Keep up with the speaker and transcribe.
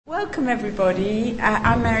Welcome everybody.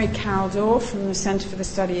 I'm Mary Caldor from the Centre for the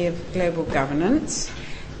Study of Global Governance,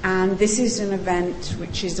 and this is an event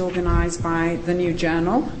which is organised by the new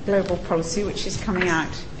journal, Global Policy, which is coming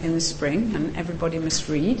out in the spring and everybody must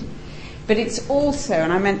read. But it's also,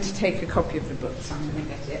 and I meant to take a copy of the book, so I'm going to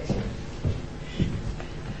get it,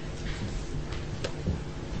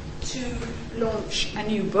 to launch a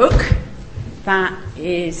new book that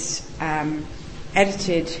is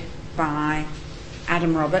edited by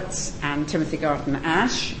Adam Roberts and Timothy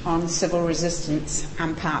Garton-Ash on civil resistance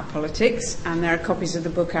and power politics, and there are copies of the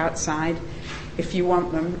book outside if you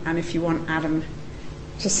want them and if you want Adam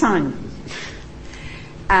to sign them.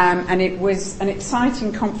 And it was an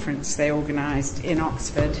exciting conference they organised in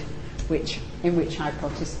Oxford, in which I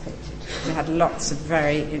participated. They had lots of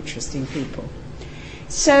very interesting people.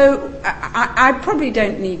 So I probably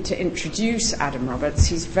don't need to introduce Adam Roberts.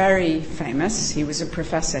 He's very famous. He was a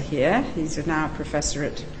professor here. He's now a professor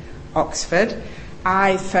at Oxford.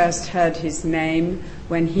 I first heard his name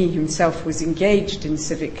when he himself was engaged in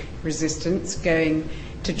civic resistance, going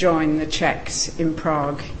to join the Czechs in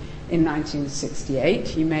Prague in 1968.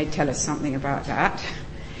 He may tell us something about that.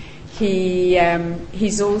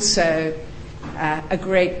 He's also a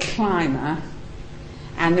great climber.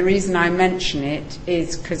 And the reason I mention it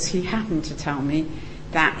is because he happened to tell me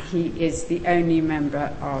that he is the only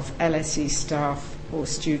member of LSE staff or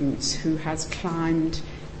students who has climbed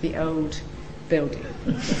the old building.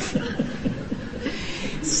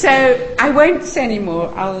 So I won't say any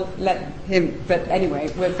more, I'll let him, but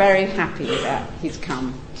anyway, we're very happy that he's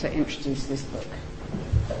come to introduce this book.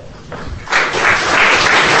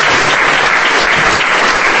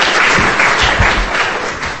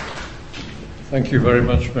 Thank you very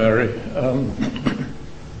much, Mary.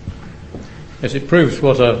 Yes, it proves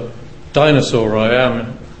what a dinosaur I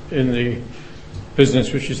am in the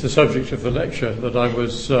business which is the subject of the lecture, that I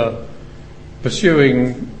was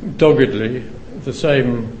pursuing doggedly the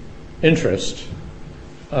same interest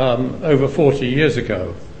over 40 years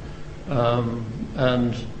ago.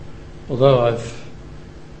 And although I've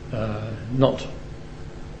not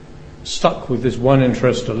stuck with this one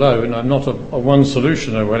interest alone, I'm not a one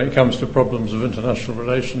solutioner when it comes to problems of international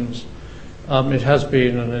relations. It has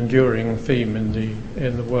been an enduring theme in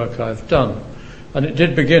the work I've done, and it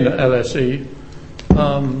did begin at LSE.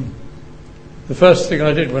 The first thing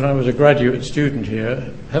I did when I was a graduate student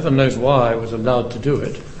here, heaven knows why I was allowed to do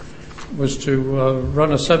it, was to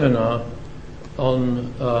run a seminar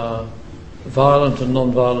on violent and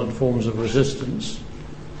non-violent forms of resistance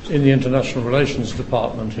in the International Relations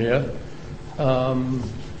Department here,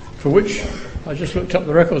 for which I just looked up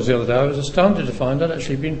the records the other day. I was astounded to find I'd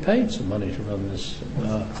actually been paid some money to run this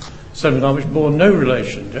seminar, which bore no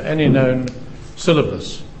relation to any known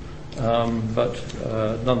syllabus, but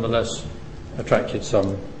nonetheless attracted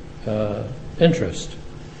some interest.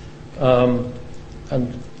 And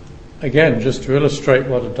again, just to illustrate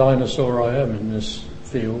what a dinosaur I am in this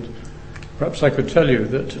field, perhaps I could tell you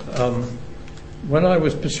that when I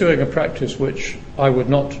was pursuing a practice which I would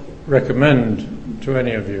not recommend to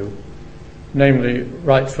any of you, namely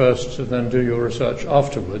write first and then do your research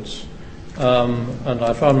afterwards, and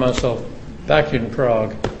I found myself back in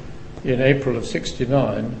Prague in April of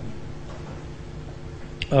 '69,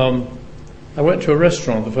 I went to a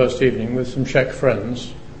restaurant the first evening with some Czech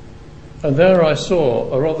friends, and there I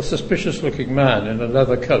saw a rather suspicious-looking man in a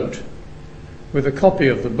leather coat with a copy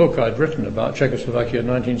of the book I'd written about Czechoslovakia in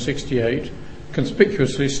 1968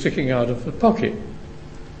 conspicuously sticking out of the pocket.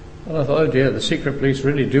 And I thought, oh dear, the secret police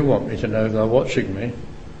really do want me to know they're watching me.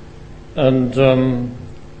 And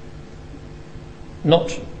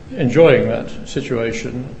not enjoying that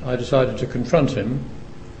situation, I decided to confront him.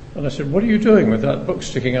 And I said, what are you doing with that book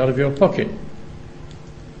sticking out of your pocket?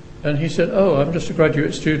 And he said, oh, I'm just a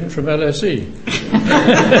graduate student from LSE.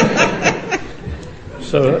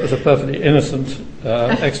 So that was a perfectly innocent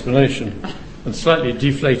explanation, and slightly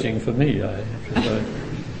deflating for me, I have to say.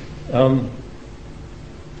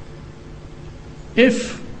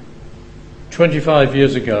 If 25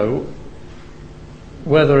 years ago,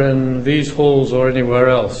 whether in these halls or anywhere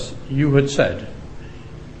else, you had said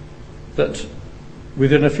that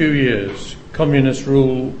within a few years communist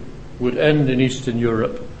rule would end in Eastern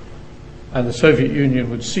Europe and the Soviet Union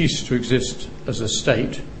would cease to exist as a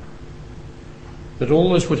state, that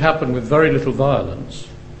all this would happen with very little violence,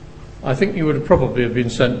 I think you would probably have been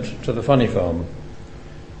sent to the funny farm.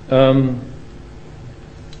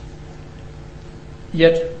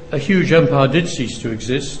 Yet a huge empire did cease to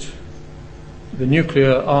exist. The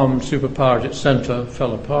nuclear armed superpower at its centre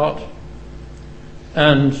fell apart,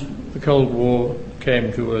 and the Cold War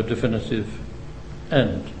came to a definitive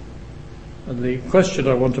end. And the question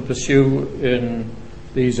I want to pursue in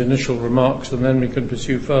these initial remarks, and then we can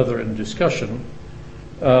pursue further in discussion,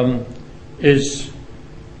 is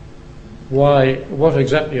what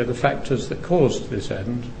exactly are the factors that caused this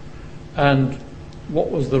end, and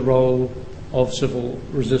what was the role of civil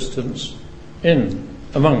resistance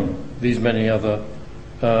among these many other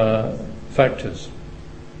factors.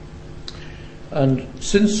 And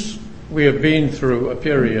since we have been through a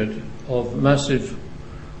period of massive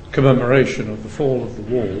commemoration of the fall of the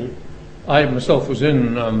wall, I myself was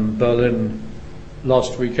in Berlin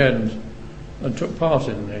last weekend and took part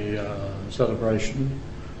in the celebration,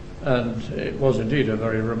 and it was indeed a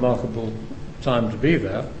very remarkable time to be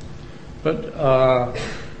there. But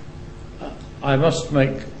I must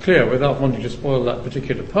make clear, without wanting to spoil that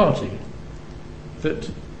particular party,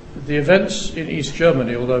 that the events in East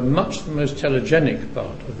Germany, although much the most telegenic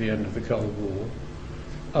part of the end of the Cold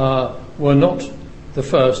War, were not the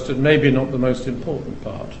first and maybe not the most important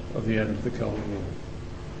part of the end of the Cold War.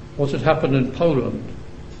 What had happened in Poland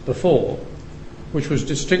before, which was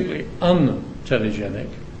distinctly untelegenic,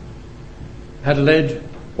 had led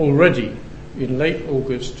already in late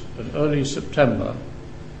August and early September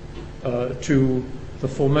to the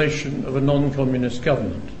formation of a non-communist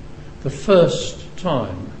government. The first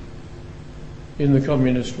time in the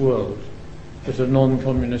communist world that a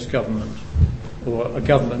non-communist government, or a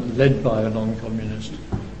government led by a non-communist,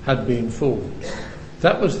 had been formed.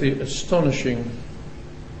 That was the astonishing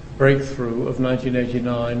breakthrough of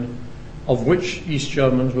 1989, of which East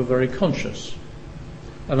Germans were very conscious.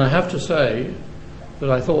 And I have to say that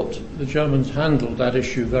I thought the Germans handled that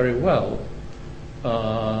issue very well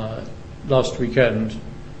last weekend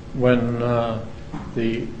when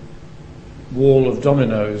the wall of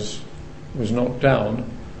dominoes was knocked down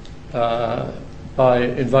by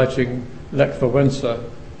inviting Lech Wałęsa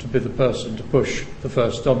to be the person to push the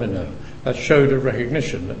first domino. That showed a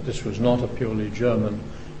recognition that this was not a purely German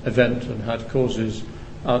event and had causes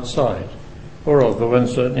outside. Poor old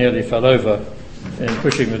Wałęsa nearly fell over in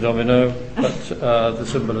pushing the domino, but the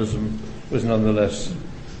symbolism was nonetheless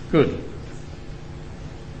good.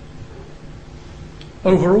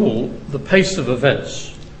 Overall, the pace of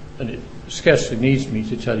events, and it scarcely needs me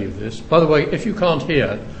to tell you this. By the way, if you can't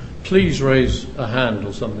hear, please raise a hand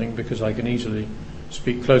or something, because I can easily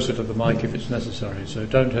speak closer to the mic if it's necessary, so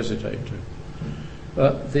don't hesitate to.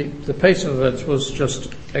 The pace of events was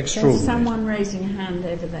just extraordinary. There's someone raising a hand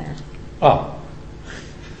over there.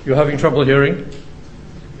 You're having trouble hearing?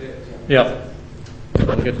 Yeah.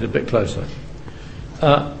 I'll get it a bit closer.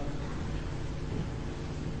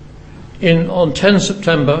 On 10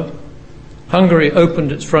 September, Hungary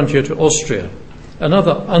opened its frontier to Austria,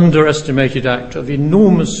 another underestimated act of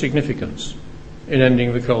enormous significance in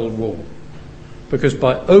ending the Cold War, because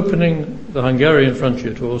by opening the Hungarian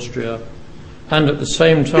frontier to Austria and at the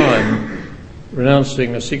same time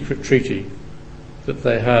renouncing a secret treaty that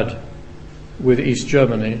they had with East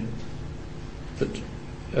Germany,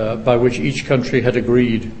 by which each country had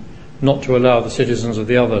agreed not to allow the citizens of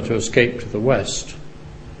the other to escape to the West,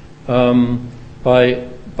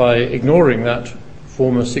 by ignoring that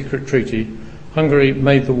former secret treaty, Hungary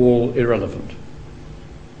made the wall irrelevant.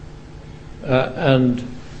 And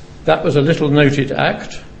that was a little noted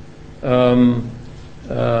act, the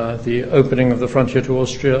opening of the frontier to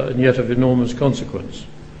Austria, and yet of enormous consequence.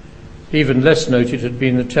 Even less noted had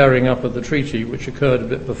been the tearing up of the treaty, which occurred a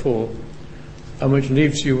bit before, and which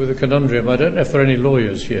leaves you with a conundrum. I don't know if there are any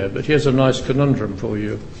lawyers here, but here's a nice conundrum for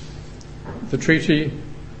you. The treaty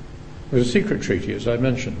was a secret treaty, as I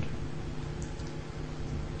mentioned.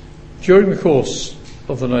 During the course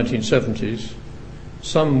of the 1970s,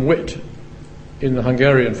 some wit in the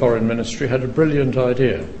Hungarian Foreign Ministry had a brilliant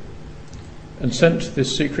idea and sent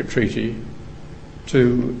this secret treaty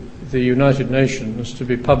to the United Nations to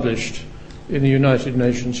be published in the United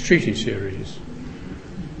Nations Treaty Series,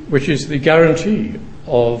 which is the guarantee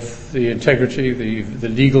of the integrity, the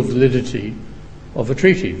legal validity of a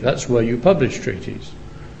treaty. That's where you publish treaties.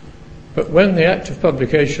 But when the act of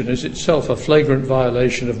publication is itself a flagrant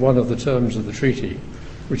violation of one of the terms of the treaty,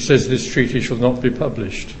 which says this treaty shall not be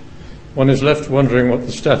published, one is left wondering what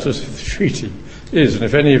the status of the treaty is. And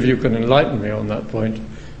if any of you can enlighten me on that point,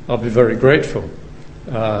 I'll be very grateful.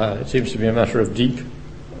 It seems to be a matter of deep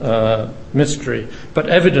mystery, but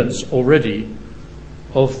evidence already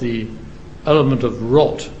of the element of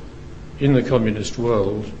rot in the communist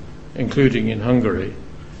world, including in Hungary,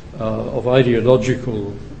 of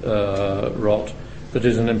ideological rot, that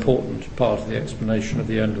is an important part of the explanation of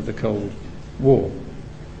the end of the Cold War.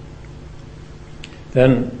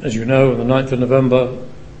 Then, as you know, on the 9th of November,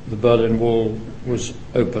 the Berlin Wall was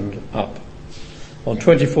opened up. On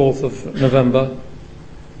 24th of November,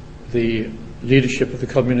 the leadership of the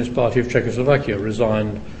Communist Party of Czechoslovakia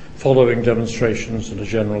resigned following demonstrations and a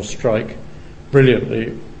general strike,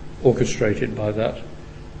 brilliantly orchestrated by that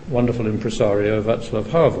wonderful impresario Václav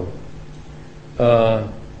Havel.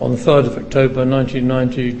 On the 3rd of October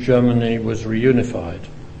 1990, Germany was reunified.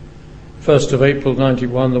 1st of April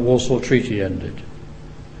 91, the Warsaw Treaty ended.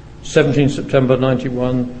 17 September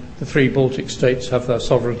 91, the three Baltic states have their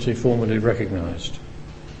sovereignty formally recognized.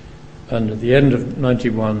 And at the end of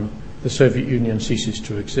 91, the Soviet Union ceases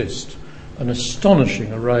to exist. An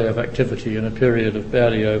astonishing array of activity in a period of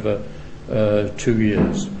barely over 2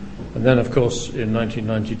 years. And then, of course, in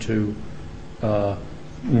 1992,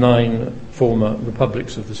 9 former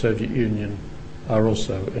republics of the Soviet Union are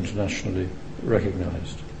also internationally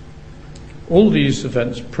recognized. All these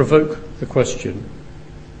events provoke the question,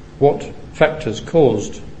 what factors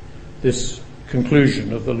caused this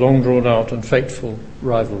conclusion of the long drawn out and fateful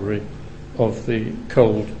rivalry of the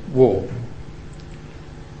Cold War?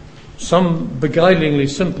 Some beguilingly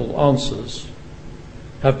simple answers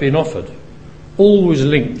have been offered, always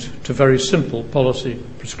linked to very simple policy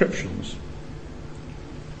prescriptions.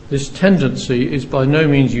 This tendency is by no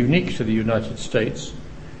means unique to the United States,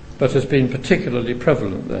 but has been particularly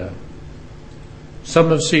prevalent there. Some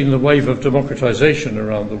have seen the wave of democratization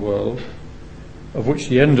around the world, of which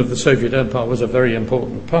the end of the Soviet Empire was a very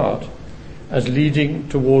important part, as leading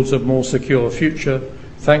towards a more secure future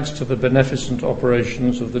thanks to the beneficent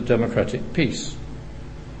operations of the democratic peace.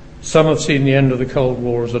 Some have seen the end of the Cold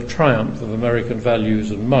War as a triumph of American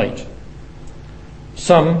values and might.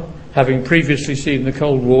 Some, having previously seen the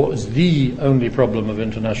Cold War as the only problem of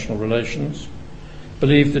international relations,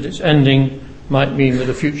 believe that its ending might mean that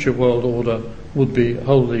a future world order would be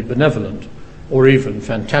wholly benevolent, or even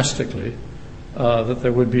fantastically, that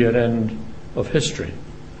there would be an end of history,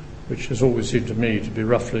 which has always seemed to me to be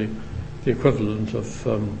roughly the equivalent of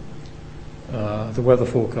the weather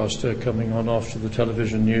forecaster coming on after the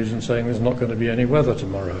television news and saying there's not going to be any weather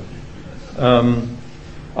tomorrow.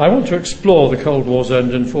 I want to explore the Cold War's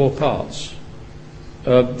end in 4 parts.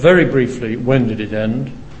 Very briefly, when did it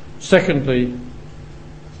end? Secondly,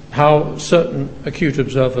 how certain acute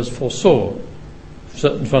observers foresaw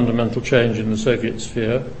certain fundamental change in the Soviet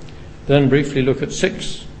sphere. Then briefly look at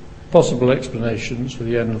 6 possible explanations for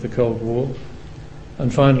the end of the Cold War,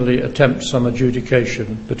 and finally attempt some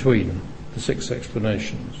adjudication between the 6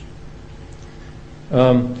 explanations.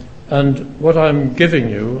 And what I'm giving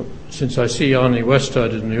you, since I see Arnie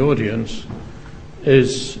Westad in the audience,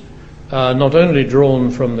 is not only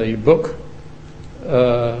drawn from the book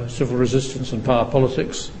Civil Resistance and Power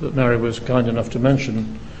Politics that Mary was kind enough to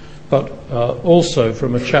mention, but also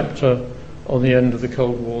from a chapter on the end of the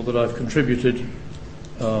Cold War that I've contributed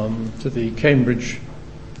to the Cambridge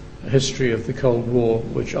History of the Cold War,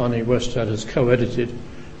 which Arnie Westad has co-edited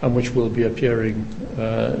and which will be appearing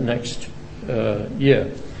next year.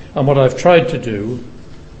 And what I've tried to do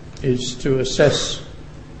is to assess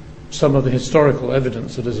some of the historical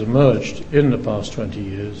evidence that has emerged in the past 20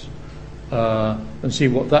 years and see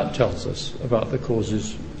what that tells us about the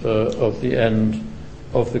causes of the end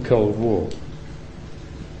of the Cold War.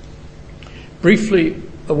 Briefly,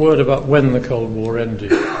 a word about when the Cold War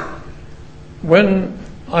ended. When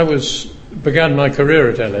I began my career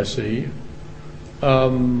at LSE,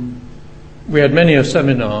 we had many a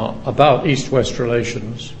seminar about East-West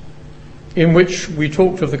relations in which we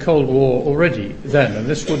talked of the Cold War already then, and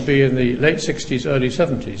this would be in the late 60s, early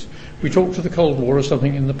 70s. We talked of the Cold War as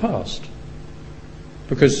something in the past,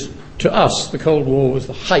 because to us the Cold War was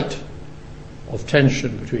the height of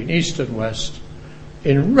tension between East and West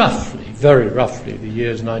in roughly, very roughly, the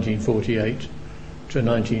years 1948 to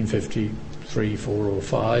 1953, 4 or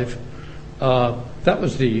 5. That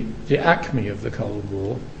was the acme of the Cold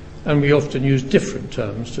War, and we often use different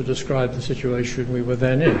terms to describe the situation we were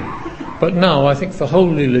then in. But now, I think for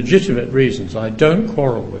wholly legitimate reasons, I don't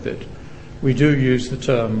quarrel with it, we do use the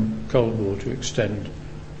term Cold War to extend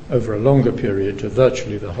over a longer period to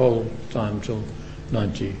virtually the whole time till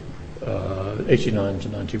 89 to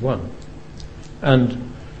 91.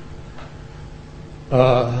 And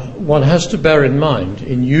one has to bear in mind,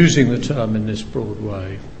 in using the term in this broad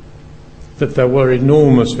way, that there were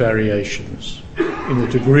enormous variations in the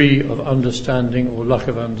degree of understanding or lack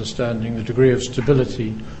of understanding, the degree of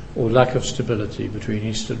stability or lack of stability between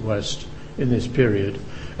East and West in this period.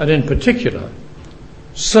 And in particular,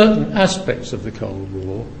 certain aspects of the Cold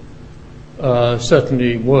War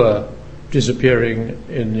certainly were disappearing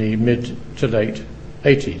in the mid to late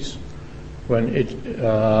 80s, when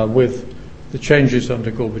with the changes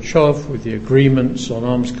under Gorbachev, with the agreements on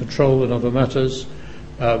arms control and other matters,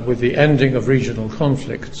 with the ending of regional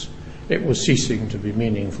conflicts, it was ceasing to be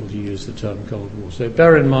meaningful to use the term Cold War. So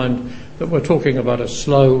bear in mind that we're talking about a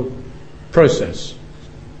slow process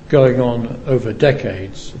going on over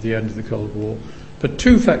decades at the end of the Cold War. But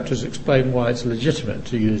two factors explain why it's legitimate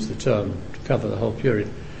to use the term to cover the whole period.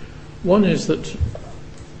 One is that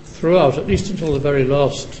throughout, at least until the very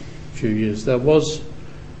last few years, there was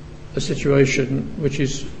a situation which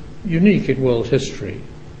is unique in world history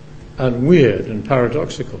and weird and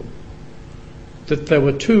paradoxical, that there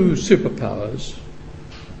were two superpowers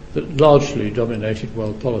that largely dominated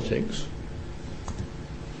world politics,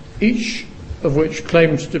 each of which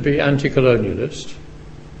claimed to be anti-colonialist,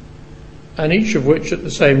 and each of which at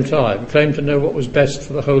the same time claimed to know what was best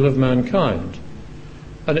for the whole of mankind.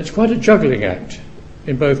 And it's quite a juggling act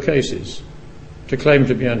in both cases, to claim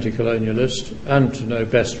to be anti-colonialist and to know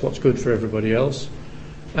best what's good for everybody else.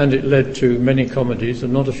 And it led to many comedies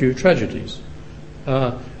and not a few tragedies.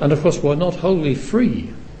 And of course we're not wholly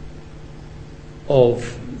free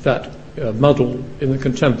of that muddle in the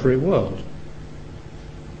contemporary world,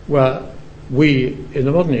 where we in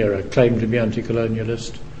the modern era claim to be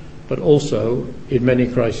anti-colonialist, but also in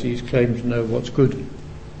many crises claim to know what's good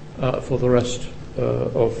for the rest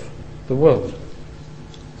of the world.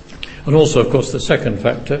 And also, of course, the second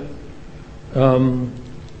factor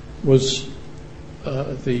was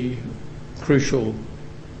the crucial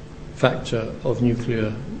factor of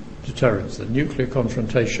nuclear deterrence, the nuclear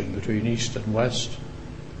confrontation between East and West,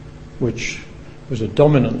 which was a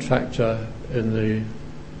dominant factor in the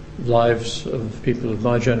lives of people of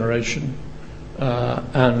my generation,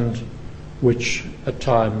 and which at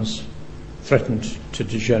times threatened to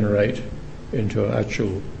degenerate into an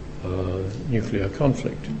actual nuclear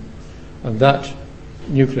conflict. And that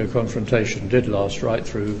nuclear confrontation did last right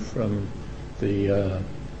through from the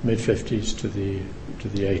mid-50s to the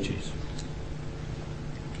 80s.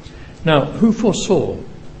 Now, who foresaw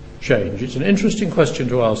change? It's an interesting question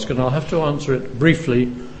to ask, and I'll have to answer it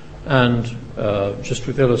briefly and just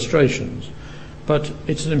with illustrations. But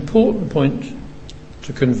it's an important point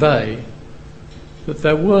to convey that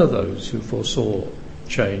there were those who foresaw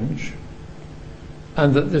change,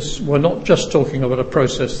 and that we're not just talking about a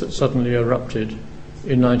process that suddenly erupted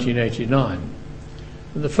in 1989.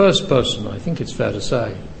 And the first person, I think it's fair to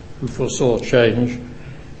say, who foresaw change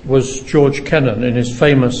was George Kennan in his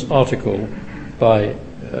famous article by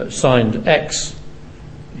signed X.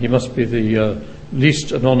 He must be the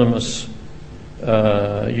least anonymous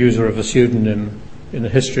user of a pseudonym in the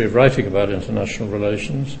history of writing about international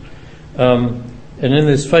relations. And in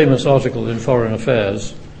this famous article in Foreign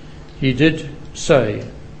Affairs, he did say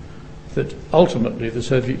that ultimately the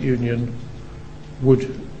Soviet Union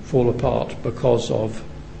would fall apart because of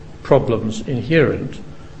problems inherent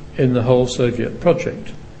in the whole Soviet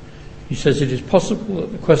project. He says it is possible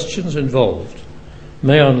that the questions involved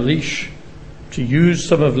may unleash, to use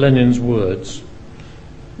some of Lenin's words,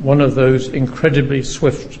 one of those incredibly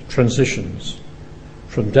swift transitions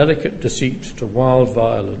from delicate deceit to wild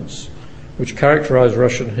violence which characterize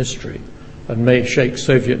Russian history and may shake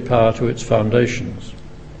Soviet power to its foundations.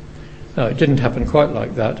 Now, it didn't happen quite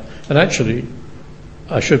like that, and actually,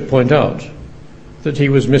 I should point out that he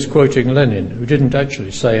was misquoting Lenin, who didn't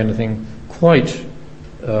actually say anything quite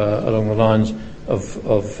along the lines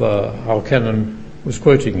of how Kennan was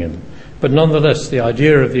quoting him. But nonetheless, the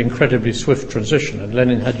idea of the incredibly swift transition, and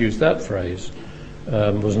Lenin had used that phrase,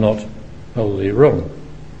 was not wholly wrong.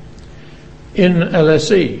 In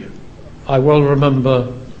LSE, I well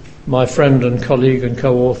remember my friend and colleague and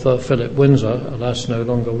co-author Philip Windsor, alas no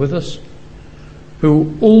longer with us,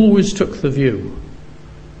 who always took the view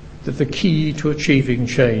that the key to achieving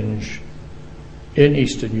change in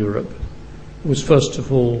Eastern Europe was first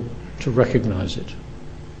of all to recognize it,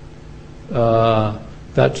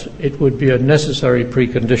 that it would be a necessary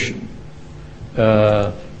precondition,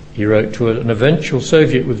 he wrote, to an eventual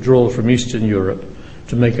Soviet withdrawal from Eastern Europe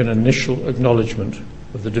to make an initial acknowledgement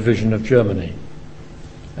of the division of Germany.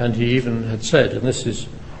 And he even had said, and this is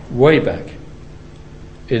way back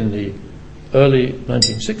in the early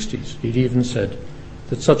 1960s, he'd even said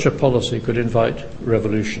that such a policy could invite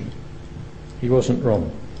revolution. He wasn't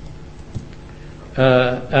wrong.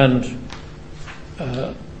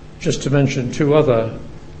 Just to mention two other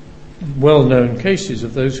well-known cases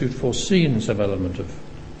of those who'd foreseen some element of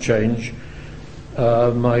change,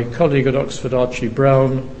 my colleague at Oxford, Archie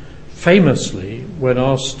Brown, famously, when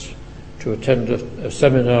asked to attend a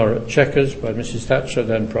seminar at Chequers by Mrs. Thatcher,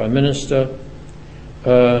 then Prime Minister,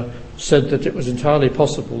 said that it was entirely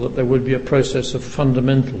possible that there would be a process of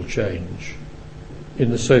fundamental change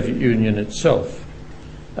in the Soviet Union itself.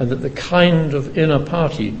 and that the kind of inner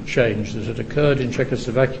party change that had occurred in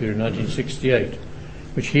Czechoslovakia in 1968,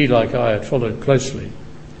 which he, like I, had followed closely,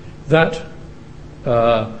 that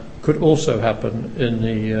could also happen in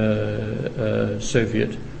the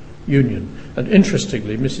Soviet Union. And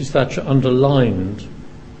interestingly, Mrs. Thatcher underlined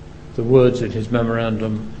the words in his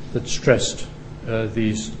memorandum that stressed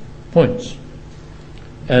these points.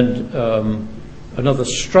 And another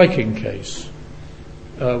striking case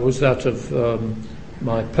was that of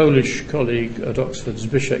my Polish colleague at Oxford,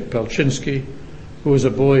 Zbyszek Pelczynski, who was a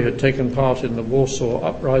boy who had taken part in the Warsaw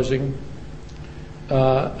Uprising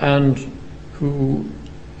and who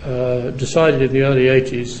decided in the early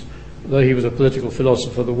 80s, though he was a political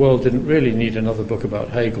philosopher, the world didn't really need another book about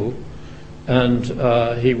Hegel, and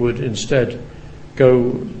he would instead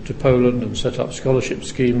go to Poland and set up scholarship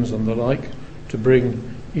schemes and the like to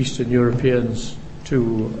bring Eastern Europeans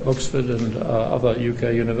to Oxford and other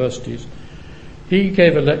UK universities. He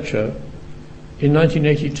gave a lecture in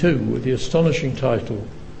 1982 with the astonishing title,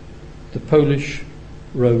 The Polish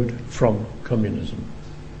Road from Communism.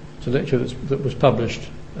 It's a lecture that was published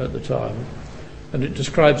at the time, and it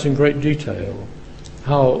describes in great detail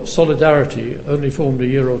how Solidarity, only formed a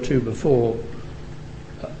year or two before,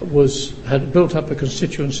 had built up a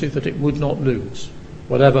constituency that it would not lose,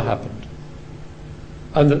 whatever happened,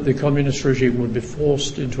 and that the communist regime would be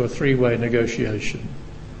forced into a three-way negotiation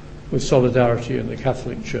with Solidarity and the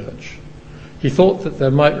Catholic Church. He thought that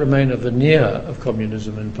there might remain a veneer of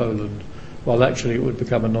communism in Poland, while actually it would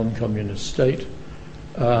become a non-communist state,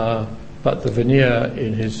 but the veneer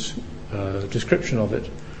in his description of it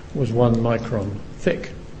was 1 micron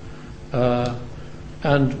thick.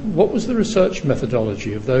 And what was the research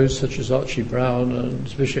methodology of those such as Archie Brown and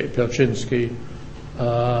Zbyszek Pelczynski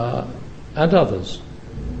and others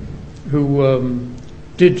who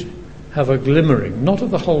did have a glimmering, not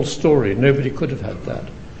of the whole story, nobody could have had that,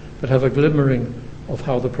 but have a glimmering of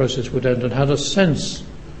how the process would end, and had a sense,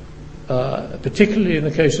 particularly in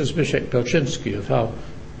the case of Zbyszek Pelczynski, of how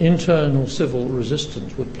internal civil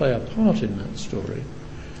resistance would play a part in that story.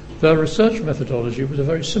 Their research methodology was a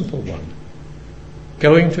very simple one.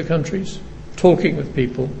 Going to countries, talking with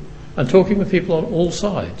people, and talking with people on all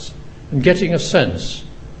sides, and getting a sense,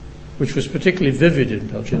 which was particularly vivid in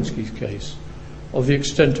Pelczynski's case, of the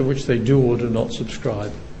extent to which they do or do not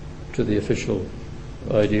subscribe to the official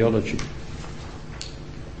ideology.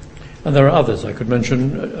 And there are others. I could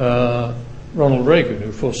mention Ronald Reagan,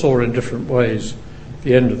 who foresaw in different ways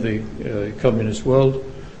the end of the communist world,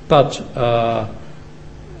 but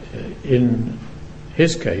in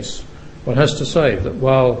his case, one has to say that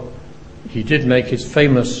while he did make his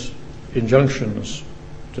famous injunctions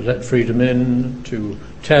to let freedom in, to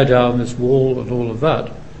tear down this wall and all of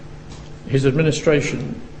that, his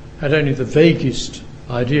administration had only the vaguest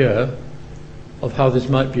idea of how this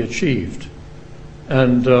might be achieved.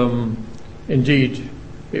 And indeed,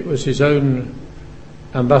 it was his own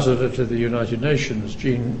ambassador to the United Nations,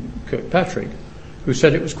 Jean Kirkpatrick, who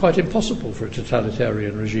said it was quite impossible for a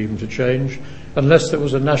totalitarian regime to change unless there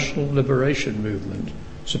was a national liberation movement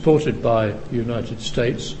supported by the United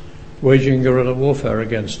States waging guerrilla warfare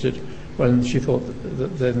against it, when she thought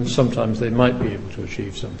that then sometimes they might be able to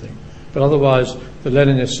achieve something. But otherwise, the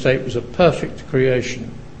Leninist state was a perfect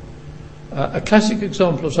creation. A classic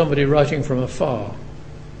example of somebody writing from afar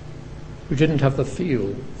who didn't have the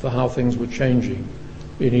feel for how things were changing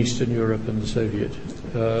in Eastern Europe and the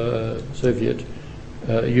Soviet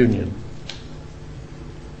Union.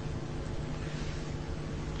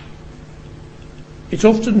 It's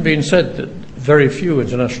often been said that very few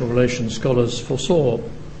international relations scholars foresaw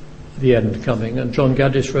the end coming, and John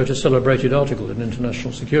Gaddis wrote a celebrated article in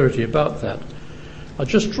International Security about that. I'll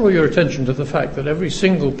just draw your attention to the fact that every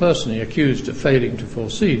single person he accused of failing to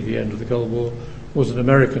foresee the end of the Cold War was an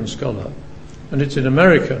American scholar. And it's in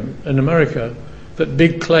America that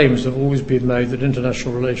big claims have always been made that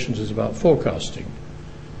international relations is about forecasting.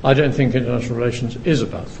 I don't think international relations is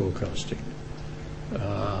about forecasting.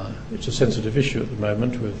 It's a sensitive issue at the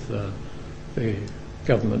moment with the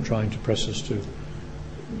government trying to press us to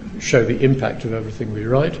show the impact of everything we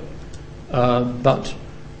write. But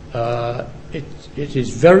it is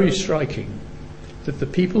very striking that the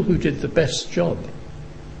people who did the best job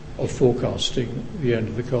of forecasting the end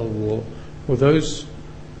of the Cold War were those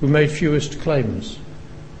who made fewest claims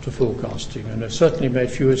to forecasting, and have certainly made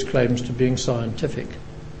fewest claims to being scientific.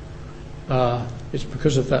 It's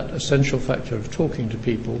because of that essential factor of talking to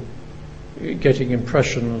people, getting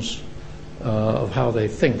impressions of how they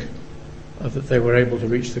think, that they were able to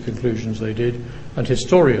reach the conclusions they did. And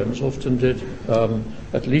historians often did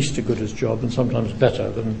at least as good a job, and sometimes better,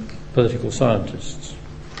 than political scientists.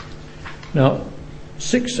 Now,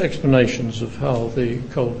 6 explanations of how the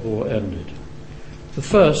Cold War ended. The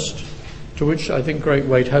first, to which I think great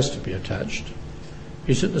weight has to be attached,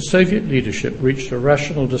 is that the Soviet leadership reached a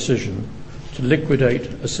rational decision to liquidate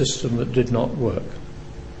a system that did not work.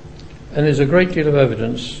 And there's a great deal of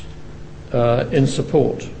evidence in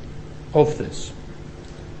support of this.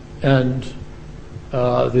 And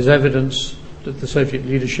there's evidence that the Soviet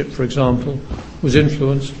leadership, for example, was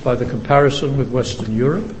influenced by the comparison with Western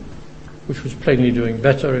Europe, which was plainly doing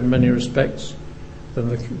better in many respects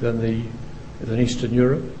than Eastern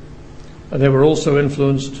Europe. And they were also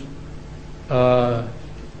influenced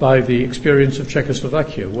by the experience of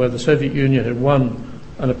Czechoslovakia, where the Soviet Union had won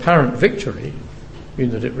an apparent victory,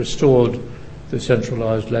 in that it restored the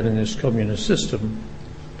centralized Leninist communist system,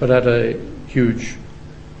 but at a huge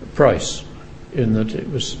price, in that it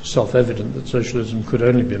was self-evident that socialism could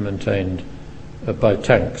only be maintained by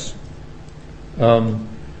tanks.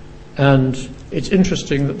 And it's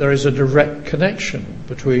interesting that there is a direct connection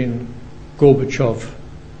between Gorbachev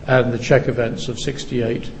and the Czech events of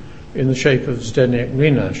 '68 in the shape of Zdeněk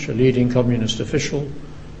Mlynář, a leading communist official,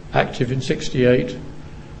 active in '68,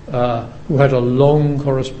 who had a long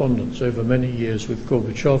correspondence over many years with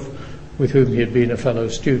Gorbachev, with whom he had been a fellow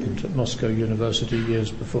student at Moscow University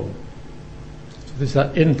years before. So there's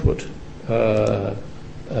that input there.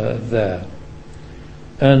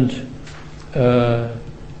 And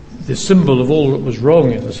the symbol of all that was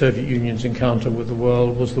wrong in the Soviet Union's encounter with the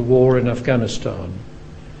world was the war in Afghanistan,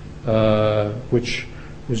 which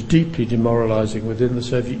was deeply demoralizing within the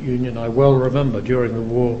Soviet Union. I well remember during the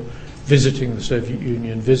war visiting the Soviet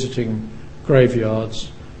Union, visiting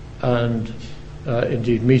graveyards, and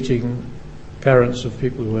indeed meeting parents of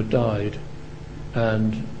people who had died,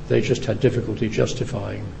 and they just had difficulty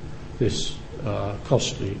justifying this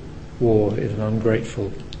costly war in an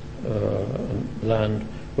ungrateful land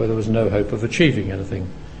where there was no hope of achieving anything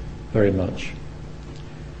very much.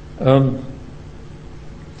 The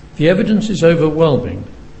evidence is overwhelming,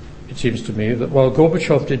 it seems to me, that while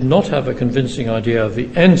Gorbachev did not have a convincing idea of the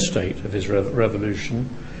end state of his revolution,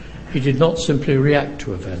 he did not simply react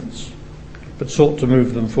to events, but sought to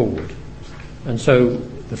move them forward. And so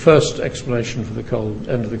the first explanation for the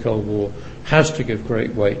end of the Cold War has to give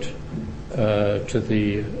great weight to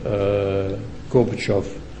the Gorbachev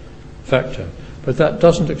factor. But that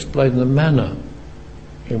doesn't explain the manner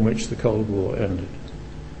in which the Cold War ended.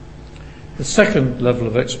 The second level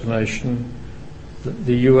of explanation, that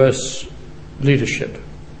the US leadership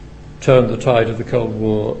turned the tide of the Cold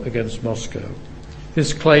War against Moscow.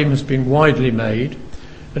 This claim has been widely made,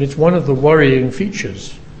 and it's one of the worrying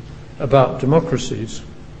features about democracies,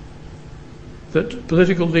 that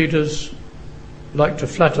political leaders like to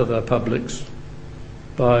flatter their publics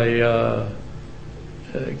by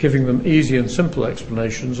giving them easy and simple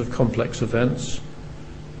explanations of complex events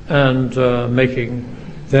and making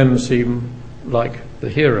them seem like the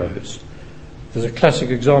heroes. There's a classic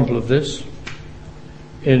example of this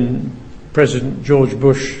in President George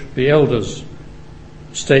Bush the Elder's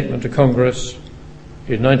statement to Congress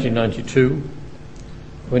in 1992,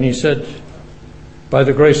 when he said, "By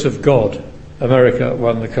the grace of God, America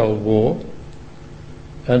won the Cold War."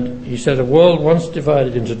 And he said, "A world once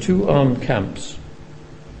divided into 2 armed camps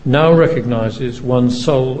now recognizes one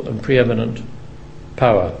sole and preeminent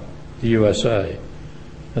power, the USA.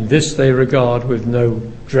 And this they regard with no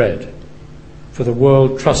dread, for the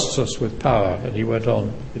world trusts us with power." And he went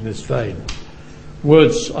on in this vein.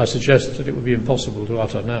 Words I suggest that it would be impossible to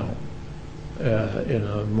utter now in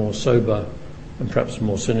a more sober and perhaps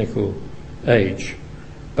more cynical age,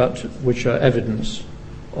 but which are evidence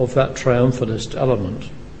of that triumphalist element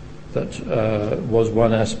that was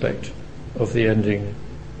one aspect of the ending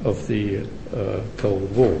of the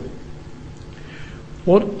Cold War.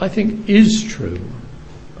 What I think is true,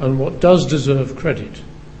 and what does deserve credit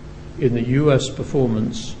in the US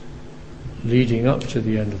performance leading up to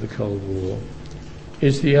the end of the Cold War,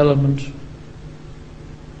 is the element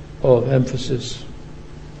of emphasis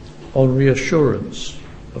on reassurance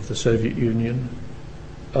of the Soviet Union,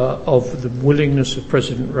 of the willingness of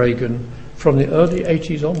President Reagan from the early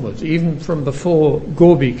 80s onwards, even from before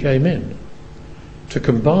Gorby came in, to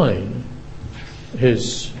combine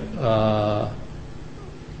his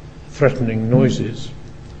threatening noises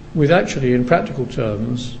with actually, in practical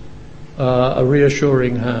terms, a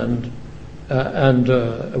reassuring hand and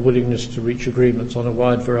a willingness to reach agreements on a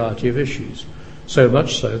wide variety of issues. So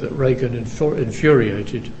much so that Reagan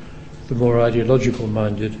infuriated the more ideological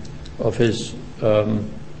minded of his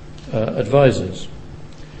advisors.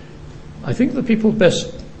 I think the people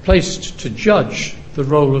best placed to judge the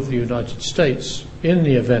role of the United States in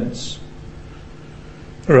the events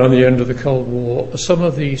around the end of the Cold War, some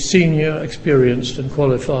of the senior, experienced and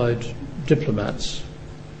qualified diplomats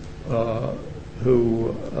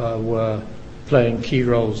who were playing key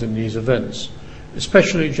roles in these events,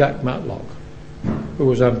 especially Jack Matlock, who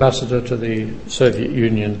was ambassador to the Soviet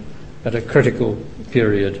Union at a critical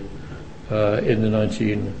period in the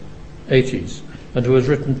 1980s, and who has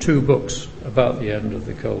written 2 books about the end of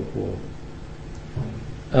the Cold War.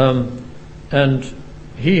 And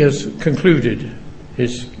he has concluded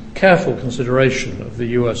his careful consideration of the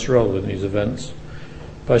US role in these events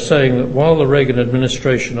by saying that while the Reagan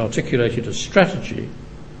administration articulated a strategy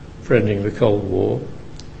for ending the Cold War,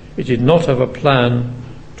 it did not have a plan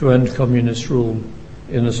to end communist rule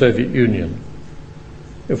in the Soviet Union.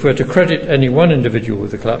 If we're to credit any one individual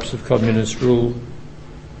with the collapse of communist rule,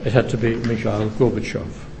 it had to be Mikhail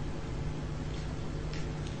Gorbachev.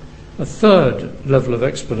 A third level of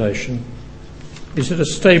explanation is that a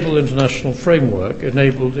stable international framework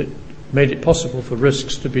made it possible for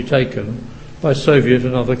risks to be taken by Soviet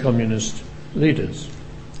and other communist leaders.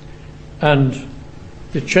 And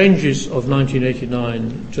the changes of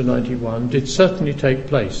 1989 to 91 did certainly take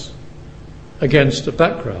place against a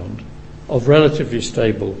background of relatively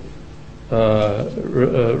stable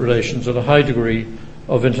relations and a high degree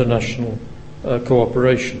of international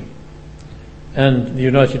cooperation. And the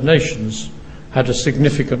United Nations had a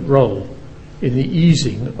significant role in the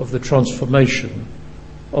easing of the transformation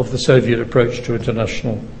of the Soviet approach to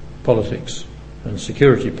international politics and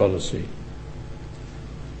security policy.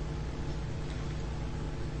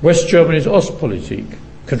 West Germany's Ostpolitik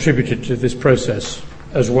contributed to this process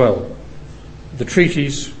as well. The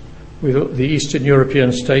treaties with the Eastern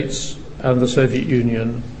European states and the Soviet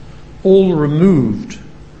Union all removed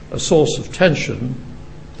a source of tension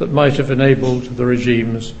that might have enabled the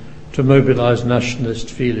regimes to mobilize nationalist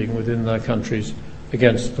feeling within their countries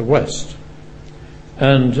against the West.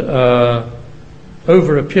 And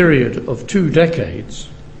over a period of 2 decades,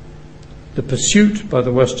 the pursuit by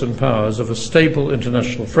the Western powers of a stable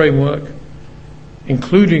international framework,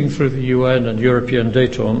 including through the UN and European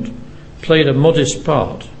détente, played a modest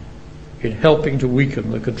part in helping to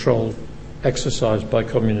weaken the control exercised by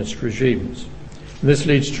communist regimes. And this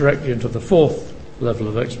leads directly into the 4th level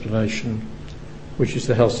of explanation, which is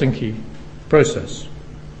the Helsinki process.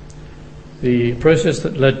 The process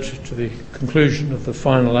that led to the conclusion of the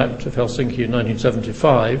final act of Helsinki in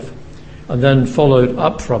 1975, and then followed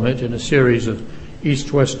up from it in a series of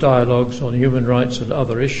East-West dialogues on human rights and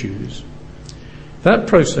other issues. That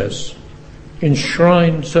process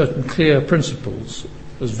enshrined certain clear principles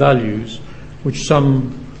as values which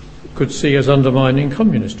some could see as undermining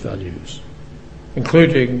communist values,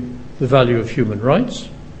 including the value of human rights,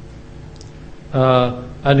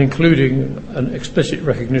 and including an explicit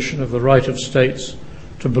recognition of the right of states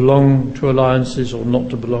to belong to alliances or not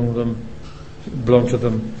to belong to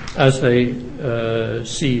them as they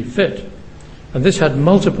see fit. And this had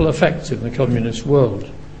multiple effects in the communist world.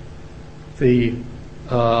 The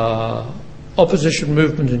opposition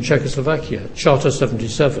movement in Czechoslovakia, Charter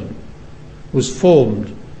 77, was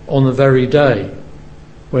formed on the very day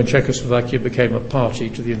when Czechoslovakia became a party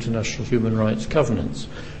to the International Human Rights Covenants.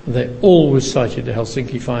 And they always cited the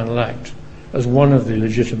Helsinki Final Act as one of the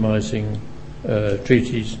legitimizing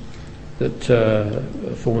treaties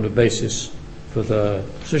that formed a basis for the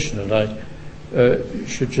position. And I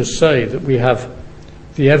should just say that we have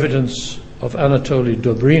the evidence of Anatoly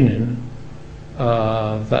Dobrinin,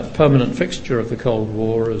 that permanent fixture of the Cold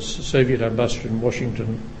War as Soviet ambassador in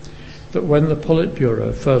Washington, that when the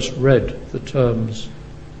Politburo first read the terms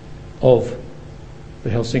of the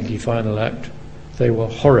Helsinki Final Act, they were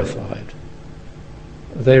horrified.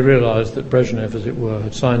 They realized that Brezhnev, as it were,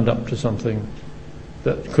 had signed up to something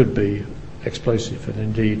that could be explosive, and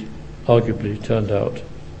indeed arguably turned out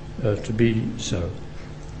to be so.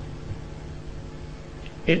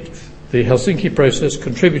 The Helsinki process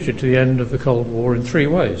contributed to the end of the Cold War in 3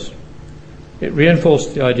 ways. It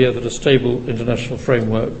reinforced the idea that a stable international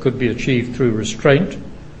framework could be achieved through restraint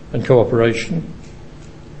and cooperation.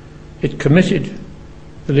 It committed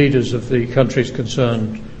the leaders of the countries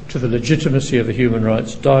concerned to the legitimacy of a human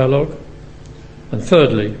rights dialogue. And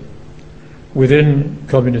thirdly, within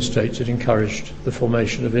communist states, it encouraged the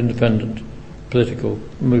formation of independent political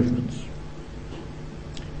movements.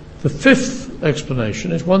 The 5th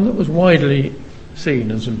explanation is one that was widely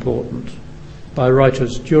seen as important by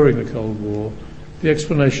writers during the Cold War, the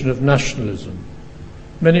explanation of nationalism.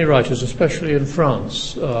 Many writers, especially in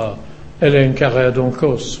France, Hélène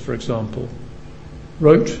Carrère-Doncos, for example,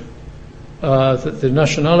 wrote that the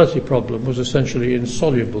nationality problem was essentially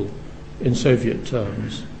insoluble in Soviet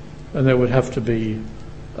terms, and there would have to be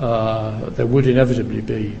there would inevitably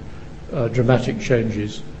be dramatic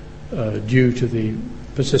changes due to the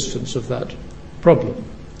persistence of that problem.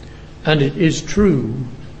 And it is true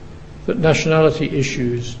that nationality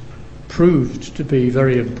issues proved to be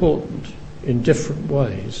very important in different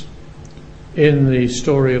ways in the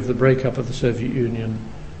story of the breakup of the Soviet Union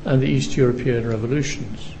and the East European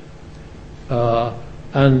revolutions.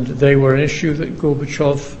 And they were an issue that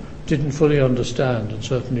Gorbachev didn't fully understand and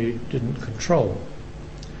certainly didn't control.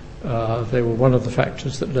 They were one of the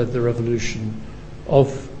factors that led the revolution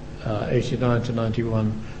of 89 to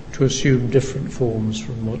 91 to assume different forms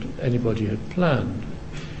from what anybody had planned.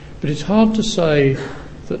 But it's hard to say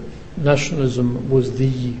that nationalism was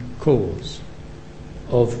the cause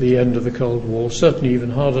of the end of the Cold War. Certainly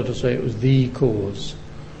even harder to say it was the cause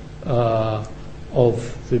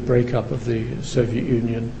of the breakup of the Soviet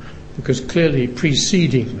Union, because clearly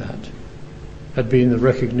preceding that had been the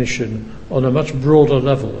recognition on a much broader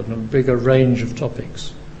level and a bigger range of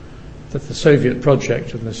topics that the Soviet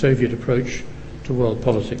project and the Soviet approach to world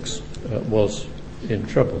politics was in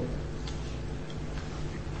trouble.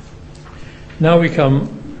 Now we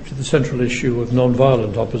come to the central issue of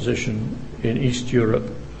non-violent opposition in East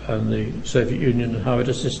Europe and the Soviet Union and how it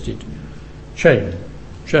assisted change.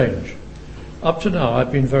 Up to now,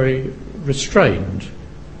 I've been very restrained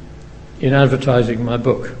in advertising my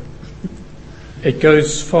book. It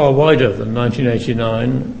goes far wider than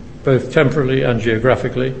 1989, both temporally and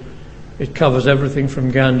geographically. It covers everything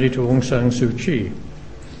from Gandhi to Aung San Suu Kyi.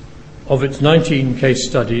 Of its 19 case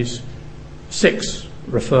studies, 6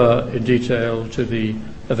 refer in detail to the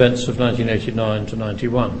events of 1989 to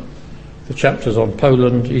 91. The chapters on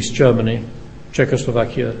Poland, East Germany,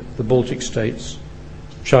 Czechoslovakia, the Baltic states,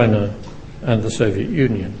 China, and the Soviet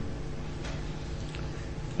Union.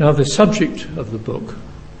 Now, the subject of the book,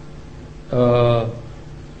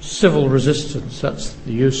 civil resistance, that's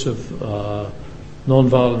the use of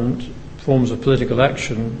non-violent forms of political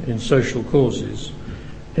action in social causes,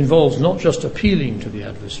 involves not just appealing to the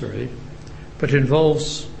adversary, but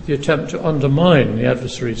involves the attempt to undermine the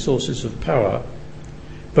adversary's sources of power,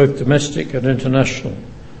 both domestic and international.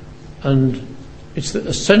 And it's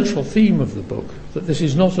a central theme of the book that this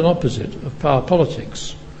is not an opposite of power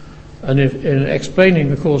politics. And in explaining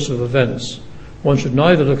the course of events, one should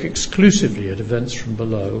neither look exclusively at events from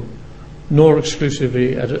below, nor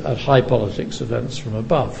exclusively at high politics events from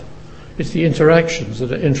above. It's the interactions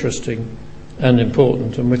that are interesting and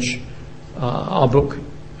important, and which our book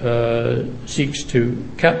seeks to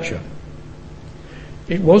capture.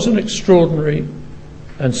 It was an extraordinary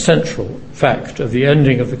and central fact of the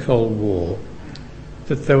ending of the Cold War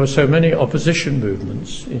that there were so many opposition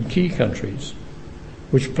movements in key countries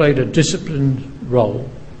which played a disciplined role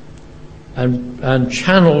and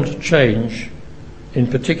channeled change in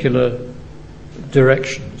particular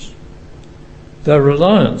directions. Their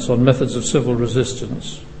reliance on methods of civil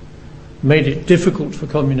resistance made it difficult for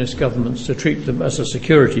communist governments to treat them as a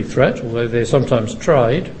security threat, although they sometimes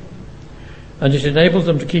tried, and it enabled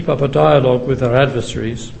them to keep up a dialogue with their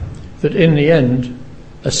adversaries that in the end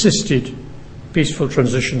assisted peaceful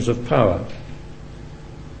transitions of power.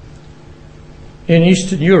 In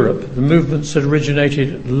Eastern Europe, the movements had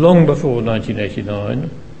originated long before 1989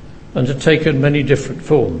 and had taken many different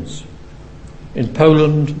forms. In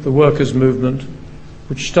Poland, the workers' movement,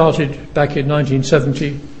 which started back in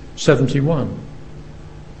 1970-71,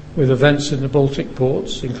 with events in the Baltic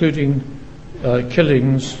ports, including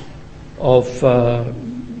killings of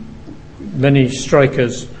many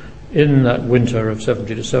strikers in that winter of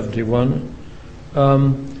 70 to 71,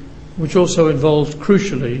 which also involved,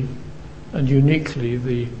 crucially and uniquely,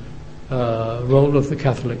 the role of the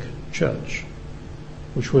Catholic Church,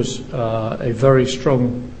 which was a very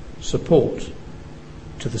strong support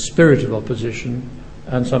to the spirit of opposition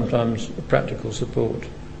and sometimes practical support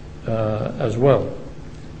as well.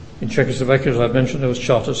 In Czechoslovakia, as I mentioned, there was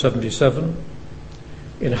Charter 77.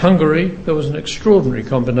 In Hungary, there was an extraordinary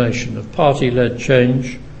combination of party-led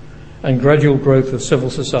change and gradual growth of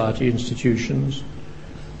civil society institutions,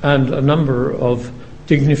 and a number of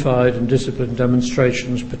dignified and disciplined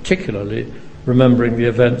demonstrations, particularly remembering the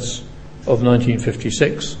events of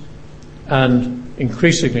 1956, and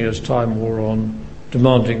increasingly, as time wore on,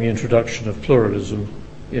 demanding the introduction of pluralism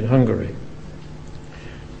in Hungary.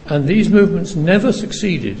 And these movements never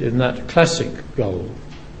succeeded in that classic goal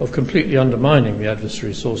of completely undermining the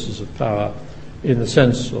adversary's sources of power, in the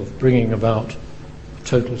sense of bringing about a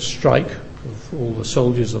total strike of all the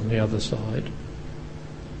soldiers on the other side.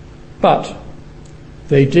 But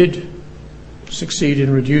they did succeed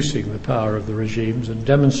in reducing the power of the regimes and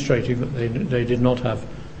demonstrating that they did not have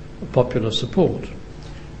popular support.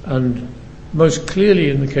 And most clearly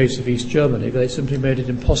in the case of East Germany, they simply made it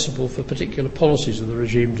impossible for particular policies of the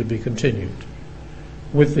regime to be continued.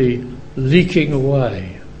 With the leaking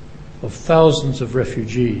away of thousands of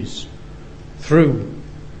refugees through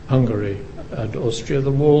Hungary and Austria,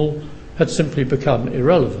 the wall had simply become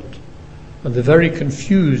irrelevant. And the very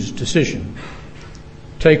confused decision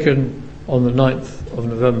taken on the 9th of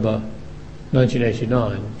November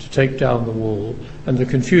 1989 to take down the wall, and the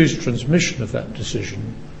confused transmission of that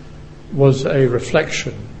decision, was a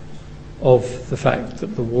reflection of the fact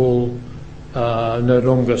that the wall no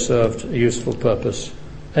longer served a useful purpose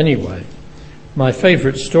anyway. My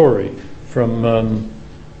favourite story from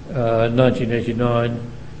 1989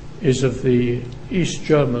 is of the East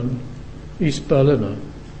Berliner,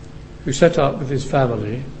 who set out with his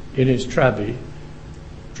family in his Trabi,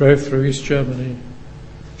 drove through East Germany,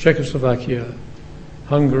 Czechoslovakia,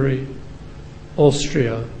 Hungary,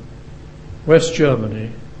 Austria, West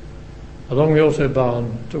Germany, along the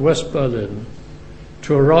Autobahn to West Berlin,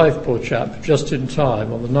 to arrive, poor chap, just in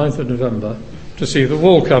time on the 9th of November to see the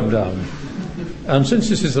wall come down. And since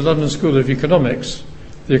this is the London School of Economics,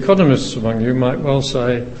 the economists among you might well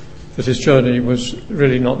say that his journey was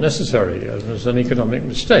really not necessary and was an economic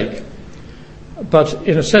mistake. But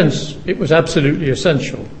in a sense, it was absolutely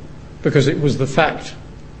essential, because it was the fact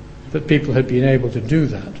that people had been able to do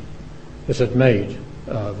that that had made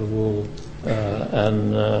the wall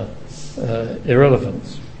an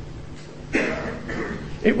irrelevance.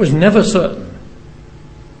 It was never certain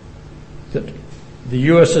that the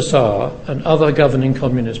USSR and other governing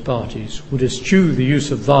communist parties would eschew the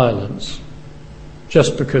use of violence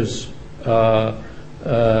just because it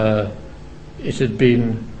had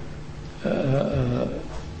been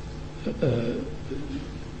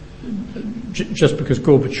just because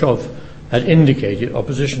Gorbachev had indicated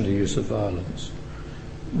opposition to use of violence.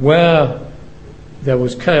 Where there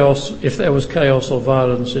was chaos, if there was chaos or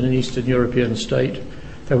violence in an Eastern European state,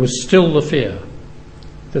 there was still the fear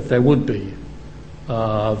that there would be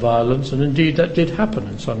violence, and indeed that did happen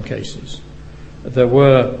in some cases. There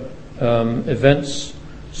were events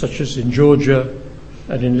such as in Georgia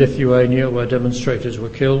and in Lithuania where demonstrators were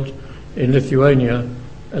killed, in Lithuania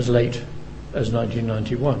as late as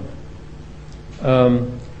 1991.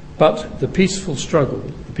 But the peaceful struggle,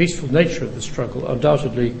 the peaceful nature of the struggle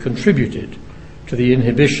undoubtedly contributed to the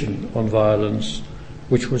inhibition on violence,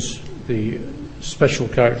 which was the special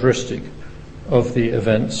characteristic of the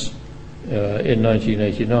events in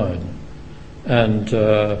 1989. And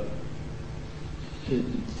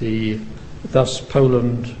thus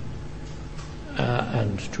Poland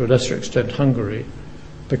and to a lesser extent Hungary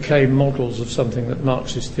became models of something that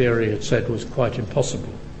Marxist theory had said was quite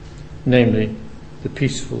impossible, namely the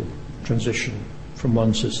peaceful transition from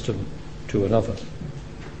one system to another.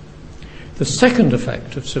 The second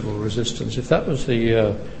effect of civil resistance, if that was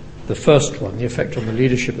the first one, the effect on the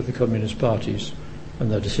leadership of the communist parties and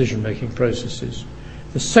their decision-making processes,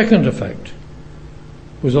 the second effect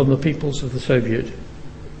was on the peoples of the Soviet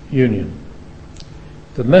Union.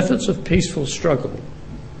 The methods of peaceful struggle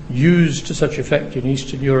used to such effect in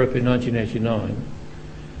Eastern Europe in 1989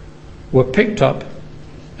 were picked up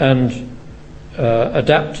and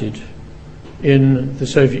adapted in the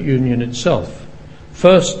Soviet Union itself.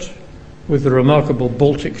 First, with the remarkable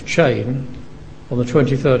Baltic Chain on the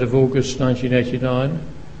 23rd of August 1989,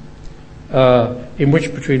 in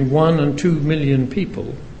which between 1 and 2 million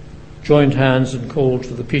people joined hands and called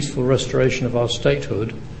for the peaceful restoration of our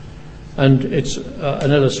statehood. And it's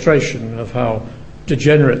an illustration of how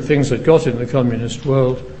degenerate things had got in the communist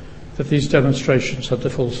world that these demonstrations had the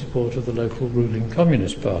full support of the local ruling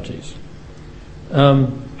communist parties.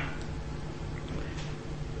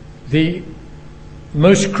 The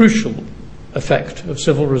most crucial effect of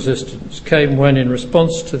civil resistance came when, in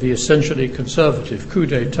response to the essentially conservative coup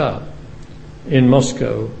d'etat in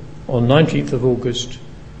Moscow on 19th of August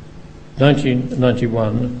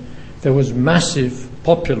 1991, there was massive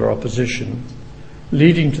popular opposition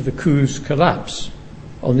leading to the coup's collapse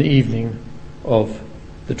on the evening of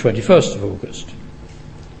the 21st of August.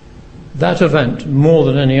 That event, more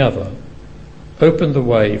than any other, opened the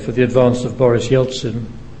way for the advance of Boris Yeltsin,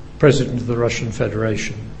 President of the Russian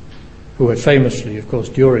Federation, who had famously, of course,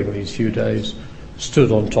 during these few days,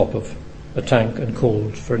 stood on top of a tank and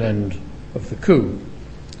called for an end of the coup.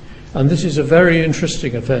 And this is a very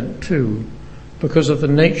interesting event, too, because of the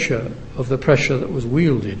nature of the pressure that was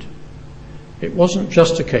wielded. It wasn't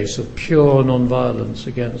just a case of pure non-violence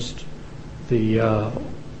against the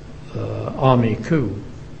army coup.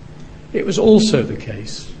 It was also the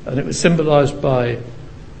case, and it was symbolized by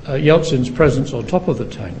Yeltsin's presence on top of the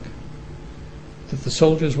tank, that the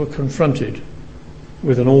soldiers were confronted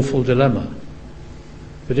with an awful dilemma.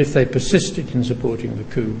 that if they persisted in supporting the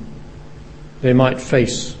coup, they might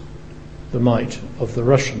face the might of the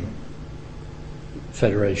Russian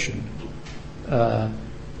Federation. So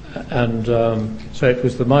it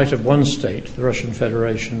was the might of one state, the Russian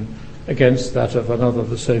Federation, against that of another,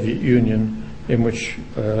 the Soviet Union, in which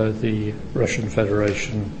the Russian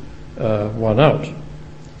Federation won out.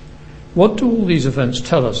 What do all these events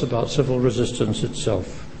tell us about civil resistance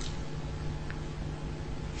itself?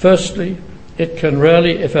 Firstly, it can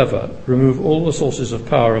rarely, if ever, remove all the sources of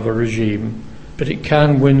power of a regime, but it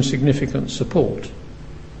can win significant support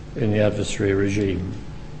in the adversary regime.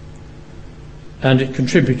 And it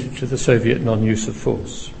contributed to the Soviet non-use of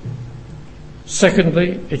force.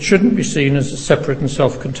 Secondly, it shouldn't be seen as a separate and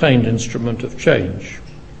self-contained instrument of change.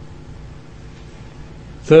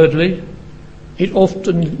 Thirdly, it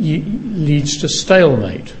often leads to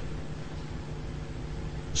stalemate.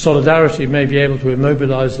 Solidarity may be able to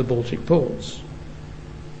immobilize the Baltic ports.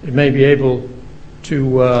 It may be able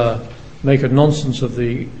to make a nonsense of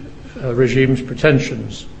the regime's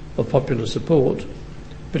pretensions of popular support,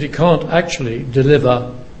 but it can't actually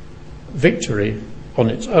deliver victory on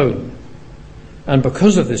its own. And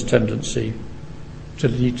because of this tendency to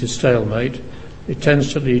lead to stalemate, it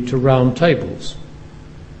tends to lead to round tables.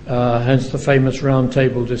 Hence the famous round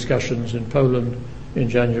table discussions in Poland in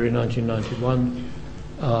January 1991.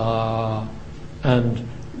 And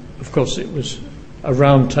of course it was a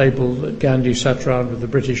round table that Gandhi sat around with the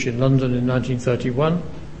British in London in 1931.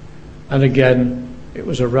 And again, it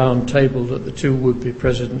was a round table that the two would-be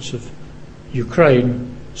presidents of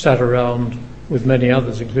Ukraine sat around with many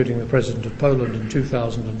others, including the President of Poland in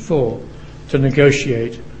 2004, to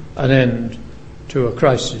negotiate an end to a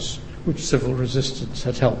crisis which civil resistance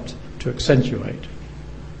had helped to accentuate.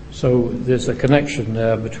 So there's a connection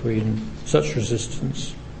there between such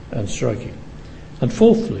resistance and striking. And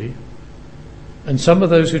fourthly, and some of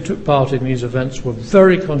those who took part in these events were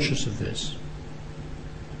very conscious of this,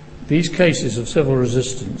 these cases of civil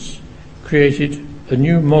resistance created a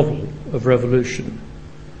new model of revolution.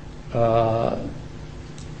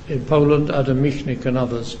 In Poland, Adam Michnik and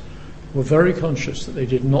others were very conscious that they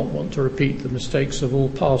did not want to repeat the mistakes of all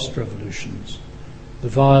past revolutions. The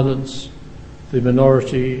violence, the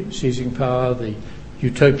minority seizing power, the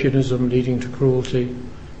utopianism leading to cruelty,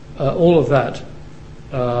 all of that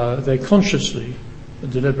they consciously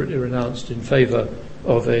and deliberately renounced in favour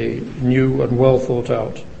of a new and well thought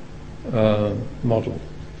out model.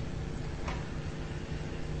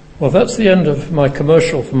 Well, that's the end of my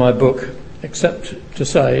commercial for my book, except to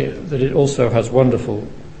say that it also has wonderful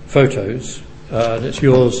photos. And it's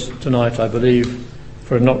yours tonight, I believe,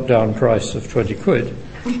 for a knockdown price of 20 quid.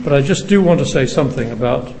 But I just do want to say something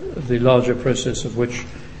about the larger process of which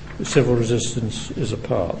civil resistance is a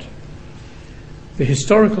part. The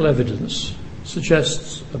historical evidence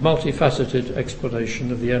suggests a multifaceted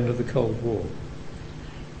explanation of the end of the Cold War.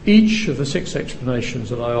 Each of the 6 explanations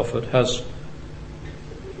that I offered has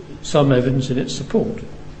some evidence in its support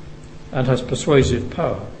and has persuasive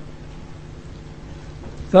power.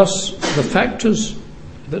 Thus, the factors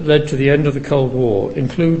that led to the end of the Cold War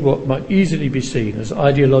include what might easily be seen as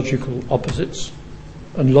ideological opposites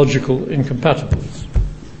and logical incompatibles.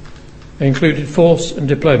 They included force and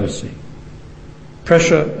diplomacy,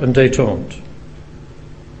 pressure and détente,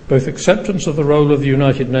 both acceptance of the role of the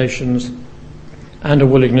United Nations and a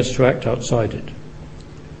willingness to act outside it,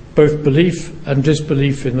 both belief and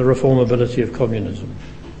disbelief in the reformability of communism,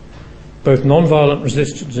 both non-violent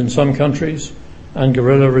resistance in some countries and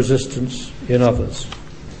guerrilla resistance in others,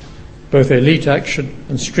 both elite action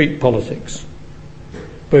and street politics,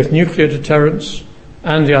 both nuclear deterrence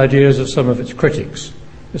and the ideas of some of its critics,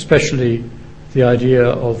 especially the idea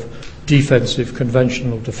of defensive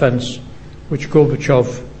conventional defense, which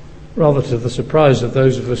Gorbachev, rather to the surprise of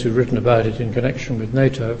those of us who've written about it in connection with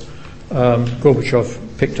NATO,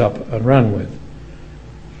 Gorbachev picked up and ran with.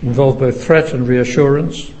 It involved both threat and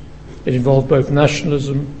reassurance. It involved both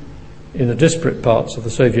nationalism in the disparate parts of the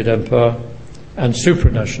Soviet Empire and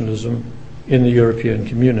supranationalism in the European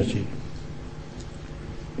community.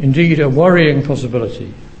 Indeed, a worrying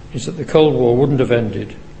possibility is that the Cold War wouldn't have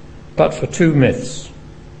ended but for 2 myths.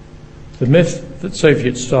 The myth that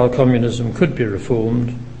Soviet-style communism could be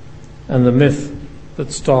reformed, and the myth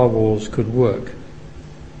that Star Wars could work.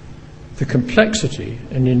 The complexity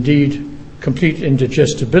and indeed complete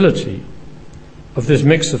indigestibility of this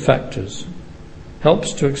mix of factors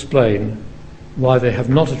helps to explain why they have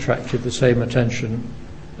not attracted the same attention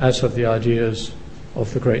as have the ideas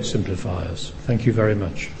of the great simplifiers. Thank you very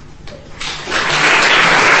much.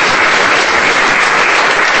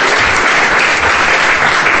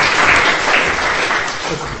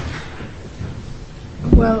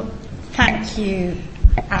 Thank you,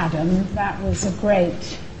 Adam. That was a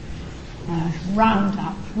great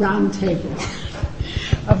round table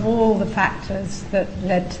of all the factors that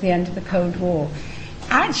led to the end of the Cold War.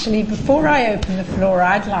 Actually, before I open the floor,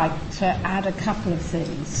 I'd like to add a couple of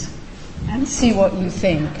things and see what you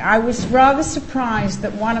think. I was rather surprised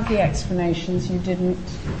that one of the explanations you didn't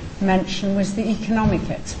mention was the economic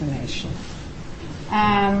explanation.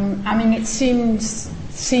 It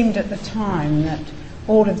seemed at the time that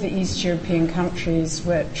all of the East European countries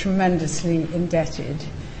were tremendously indebted.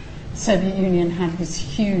 The Soviet Union had this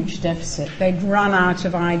huge deficit. They'd run out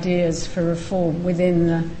of ideas for reform within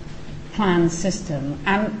the planned system.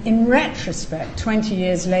 And in retrospect, 20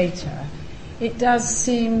 years later, it does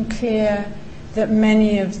seem clear that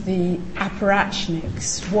many of the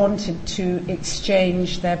apparatchiks wanted to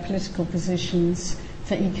exchange their political positions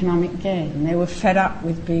for economic gain. They were fed up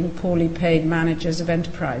with being poorly paid managers of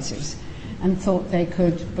enterprises and thought they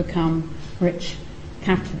could become rich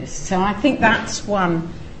capitalists. So I think that's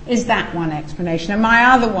one explanation. And my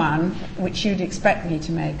other one, which you'd expect me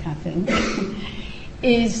to make, I think,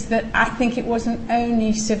 is that I think it wasn't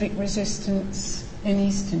only civic resistance in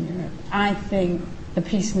Eastern Europe. I think the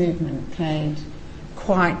peace movement played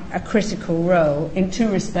quite a critical role in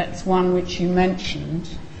two respects. One, which you mentioned,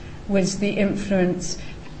 was the influence,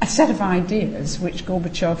 a set of ideas which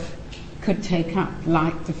Gorbachev could take up,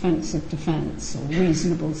 like defensive defense or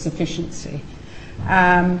reasonable sufficiency.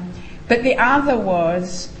 But the other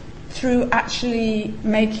was through actually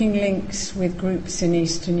making links with groups in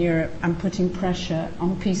Eastern Europe and putting pressure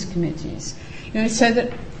on peace committees. So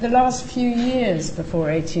that the last few years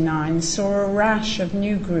before '89 saw a rash of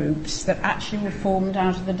new groups that actually were formed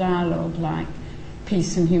out of the dialogue, like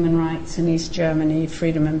Peace and Human Rights in East Germany,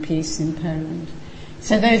 Freedom and Peace in Poland.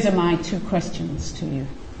 So those are my two questions to you.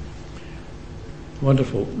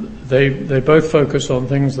 Wonderful. They both focus on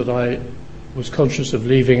things that I was conscious of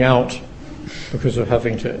leaving out because of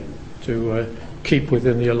having to keep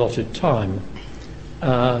within the allotted time.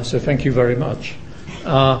 So thank you very much.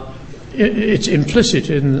 It's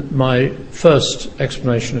implicit in my first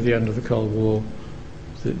explanation of the end of the Cold War,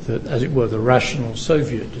 that as it were, the rational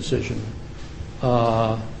Soviet decision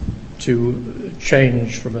to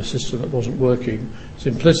change from a system that wasn't working. It's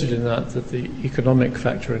implicit in that the economic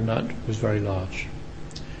factor in that was very large.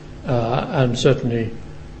 And certainly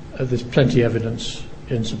there's plenty of evidence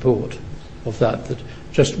in support of that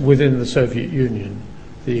just within the Soviet Union,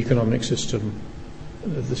 the economic system,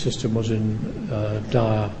 the system was in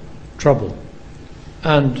dire trouble.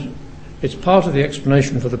 And it's part of the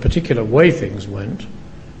explanation for the particular way things went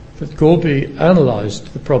that Gorby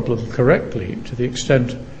analysed the problem correctly to the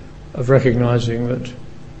extent of recognising that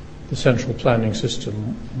the central planning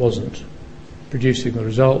system wasn't producing the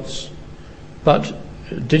results. But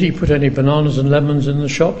did he put any bananas and lemons in the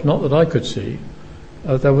shop? Not that I could see.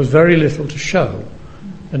 There was very little to show.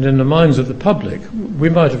 And in the minds of the public, we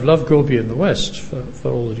might have loved Gorby in the West for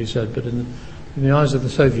all that he said, but in the eyes of the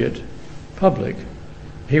Soviet public,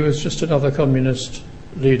 he was just another communist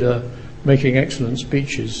leader making excellent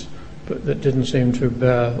speeches, but that didn't seem to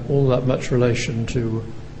bear all that much relation to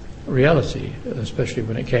reality, especially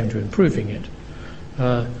when it came to improving it.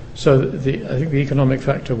 So I think the economic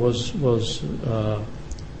factor was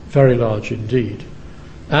very large indeed.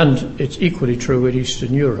 And it's equally true in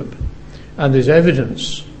Eastern Europe. And there's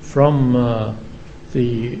evidence from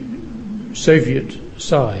the Soviet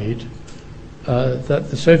side that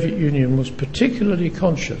the Soviet Union was particularly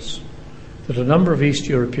conscious that a number of East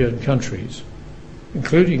European countries,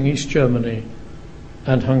 including East Germany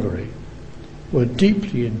and Hungary, were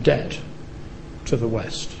deeply in debt to the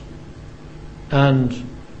West. And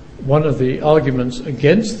one of the arguments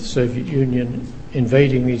against the Soviet Union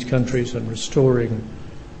invading these countries and restoring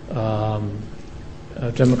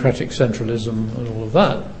democratic centralism and all of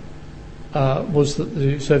that was that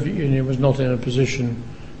the Soviet Union was not in a position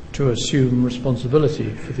to assume responsibility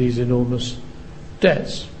for these enormous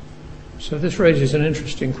debts. So this raises an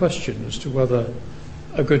interesting question as to whether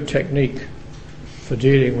a good technique for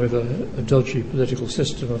dealing with a dodgy political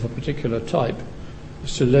system of a particular type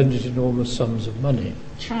is to lend it enormous sums of money.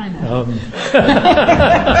 China.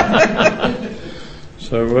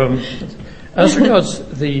 As regards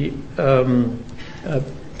the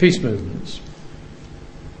peace movements,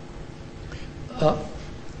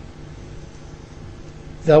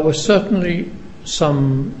 there were certainly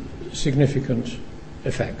some significant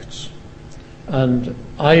effects. And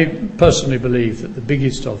I personally believe that the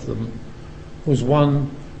biggest of them was one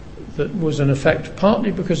that was an effect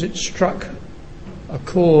partly because it struck a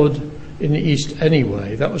chord in the East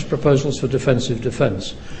anyway. That was proposals for defensive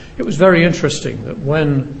defence. It was very interesting that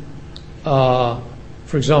when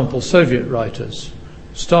For example, Soviet writers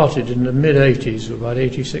started in the mid-80s, about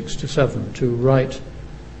 86 to 7, to write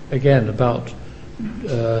again about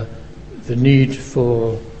the need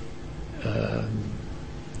for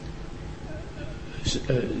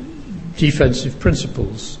defensive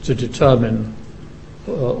principles to determine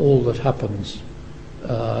all that happens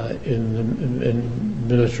in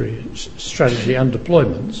military strategy and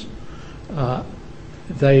deployments.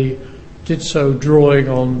 They did so drawing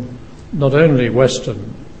on not only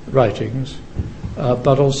Western writings,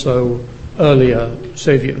 but also earlier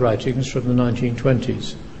Soviet writings from the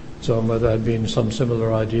 1920s, so where there had been some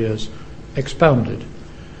similar ideas expounded.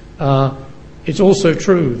 It's also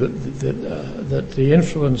true that the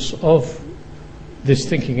influence of this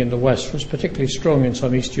thinking in the West was particularly strong in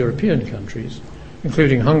some East European countries,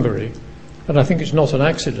 including Hungary, and I think it's not an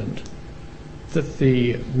accident that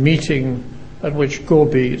the meeting at which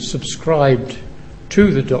Gorby subscribed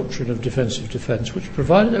to the doctrine of defensive defense, which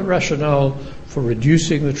provided a rationale for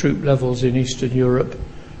reducing the troop levels in Eastern Europe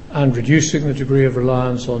and reducing the degree of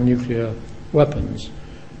reliance on nuclear weapons,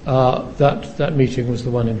 that meeting was the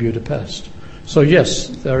one in Budapest. So yes,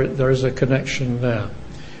 there is a connection there.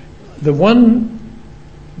 The one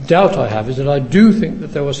doubt I have is that I do think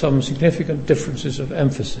that there were some significant differences of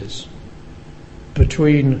emphasis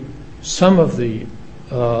between some of the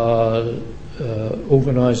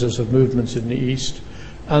organisers of movements in the East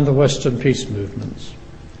and the Western peace movements,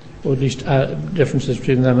 or at least differences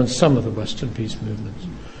between them and some of the Western peace movements.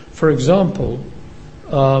 For example,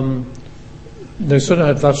 no sooner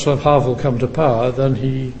had Václav Havel come to power than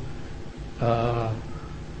he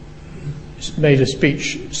made a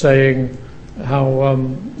speech saying how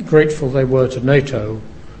grateful they were to NATO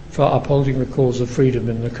for upholding the cause of freedom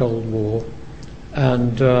in the Cold War,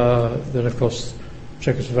 and then of course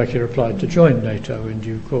Czechoslovakia replied to join NATO in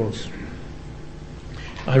due course.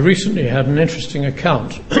 I recently had an interesting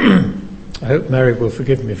account, I hope Mary will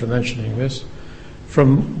forgive me for mentioning this,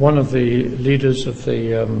 from one of the leaders of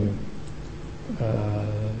the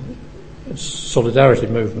Solidarity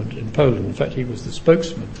movement in Poland. In fact, he was the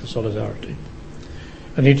spokesman for Solidarity.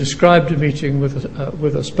 And he described a meeting with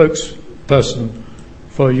a spokesperson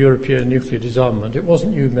for European nuclear disarmament. It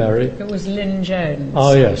wasn't you, Mary. It was Lynn Jones.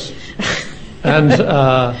 Oh, yes. And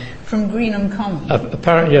from Greenham Common.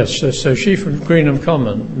 Apparently, yes. So she from Greenham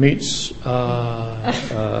Common meets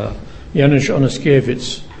Janusz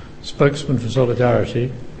Onyszkiewicz, spokesman for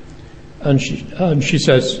Solidarity, and she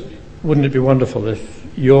says, wouldn't it be wonderful if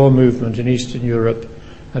your movement in Eastern Europe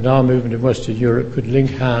and our movement in Western Europe could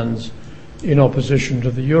link hands in opposition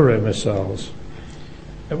to the Euro missiles?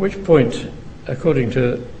 At which point, according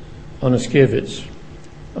to Onyszkiewicz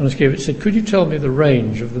said, could you tell me the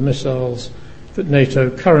range of the missiles that NATO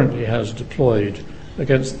currently has deployed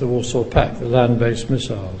against the Warsaw Pact, the land-based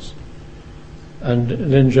missiles? And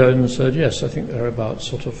Lynn Jones said, yes, I think they're about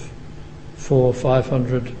sort of 400 or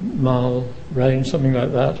 500 mile range, something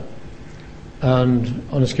like that. And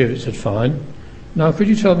Onyszkiewicz said, fine. Now, could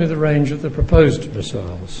you tell me the range of the proposed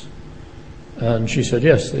missiles? And she said,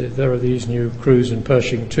 yes, there are these new cruise and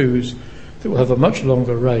Pershing IIs that will have a much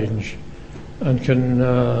longer range and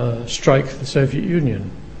can strike the Soviet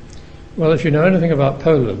Union. Well, if you know anything about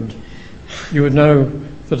Poland, you would know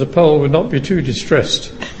that a Pole would not be too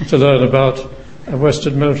distressed to learn about a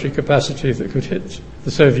Western military capacity that could hit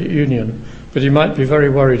the Soviet Union, but he might be very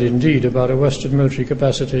worried indeed about a Western military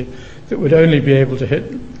capacity that would only be able to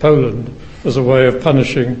hit Poland as a way of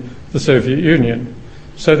punishing the Soviet Union.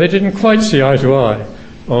 So they didn't quite see eye to eye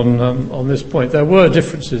on this point. There were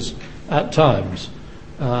differences at times,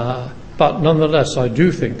 but nonetheless I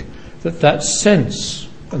do think that sense,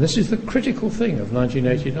 and this is the critical thing of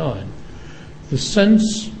 1989, the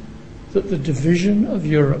sense that the division of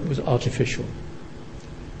Europe was artificial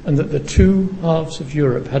and that the two halves of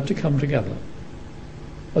Europe had to come together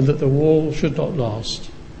and that the wall should not last,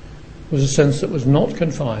 was a sense that was not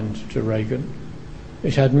confined to Reagan.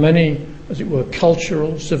 It had many, as it were,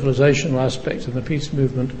 cultural, civilizational aspects, and the peace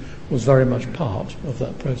movement was very much part of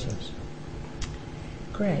that process.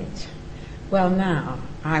 Great. Well, now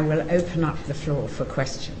I will open up the floor for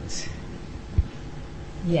questions.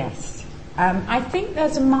 Yes. I think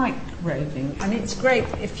there's a mic roving, and it's great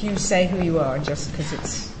if you say who you are, just because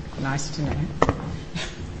it's nice to know.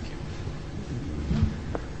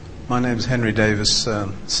 My name is Henry Davis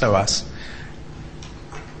Soas.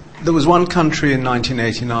 There was one country in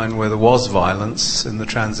 1989 where there was violence in the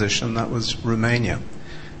transition, that was Romania.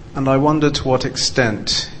 And I wonder to what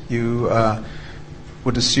extent you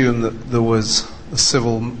would assume that there was a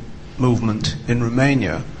civil movement in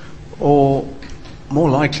Romania, or more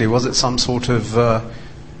likely, was it some sort of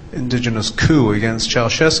indigenous coup against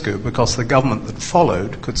Ceausescu, because the government that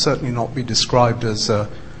followed could certainly not be described as a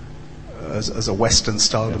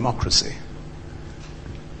Western-style democracy.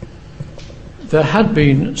 There had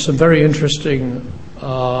been some very interesting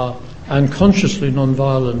and consciously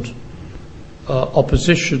non-violent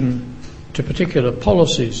opposition to particular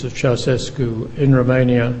policies of Ceausescu in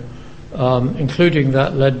Romania, including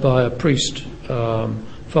that led by a priest,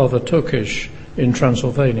 Father Tokes, in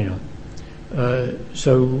Transylvania.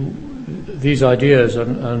 So these ideas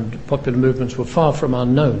and popular movements were far from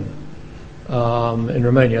unknown in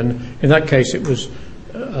Romania. And in that case, it was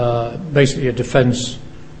basically a defense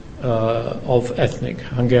of ethnic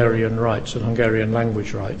Hungarian rights and Hungarian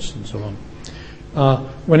language rights and so on.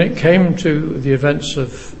 When it came to the events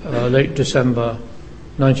of late December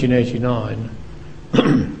 1989,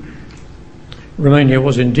 Romania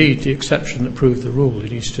was indeed the exception that proved the rule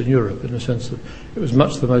in Eastern Europe, in the sense that it was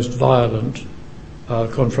much the most violent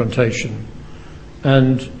confrontation.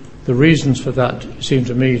 And the reasons for that seem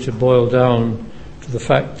to me to boil down to the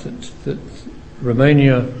fact that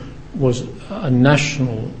Romania was a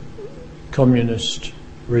national communist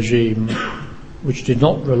regime which did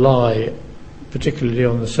not rely particularly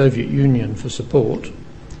on the Soviet Union for support,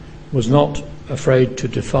 was not afraid to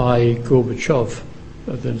defy Gorbachev.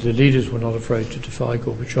 The leaders were not afraid to defy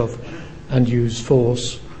Gorbachev and use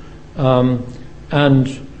force,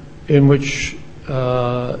 and in which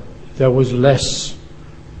there was less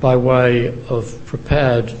by way of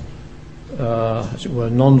prepared, as it were,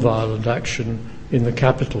 non-violent action in the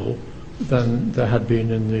capital than there had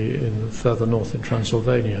been in the further north in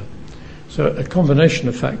Transylvania. So a combination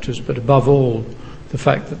of factors, but above all, the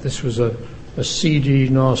fact that this was a seedy,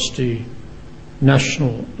 nasty,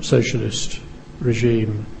 national socialist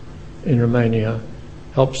regime in Romania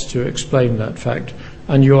helps to explain that fact.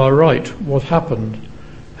 And you are right, what happened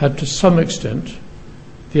had to some extent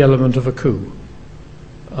the element of a coup.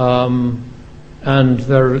 And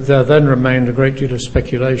there then remained a great deal of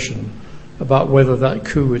speculation about whether that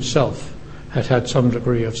coup itself had had some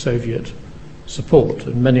degree of Soviet support.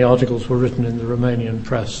 And many articles were written in the Romanian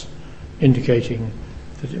press indicating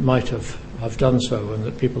that it might have done so, and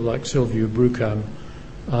that people like Silviu Brucan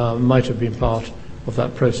might have been part of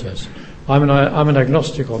that process. I'm an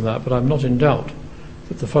agnostic on that, but I'm not in doubt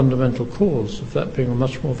that the fundamental cause of that being a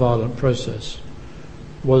much more violent process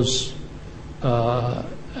was that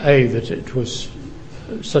it was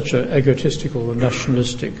such an egotistical and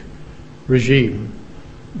nationalistic regime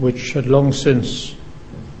which had long since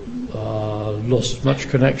lost much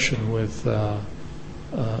connection with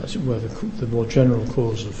as it were, the more general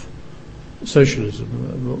cause of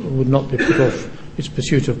socialism, would not be put off its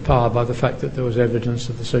pursuit of power by the fact that there was evidence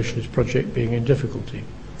of the socialist project being in difficulty.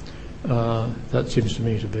 That seems to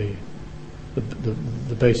me to be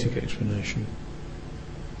the basic explanation.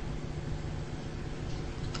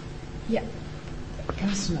 Yeah,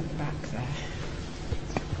 person at the back there.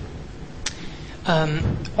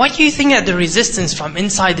 Why do you think that the resistance from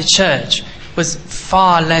inside the church was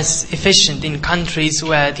far less efficient in countries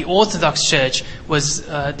where the Orthodox Church was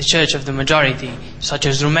the church of the majority, such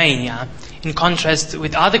as Romania, in contrast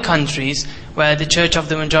with other countries where the church of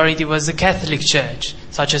the majority was the Catholic Church,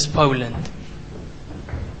 such as Poland?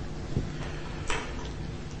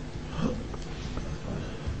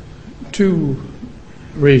 Two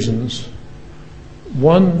reasons.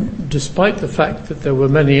 One, despite the fact that there were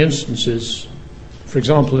many instances, for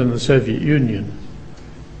example in the Soviet Union,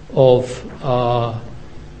 of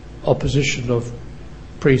opposition of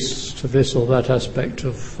priests to this or that aspect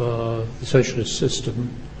of the socialist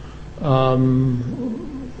system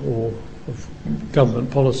or of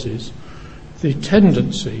government policies, the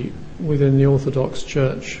tendency within the Orthodox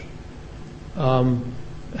Church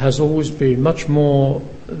has always been much more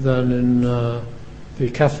than in the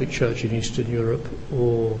Catholic Church in Eastern Europe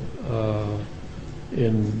or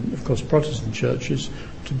in, of course, Protestant churches,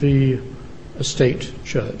 to be a state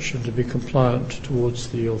church and to be compliant towards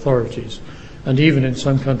the authorities, and even in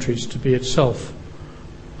some countries to be itself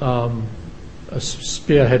a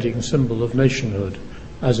spearheading symbol of nationhood,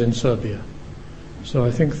 as in Serbia. So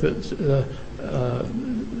I think that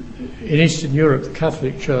in Eastern Europe the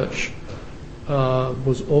Catholic Church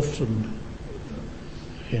was often,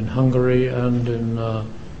 in Hungary and in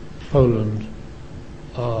Poland,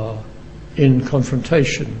 in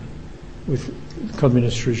confrontation with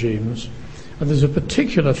communist regimes. And there's a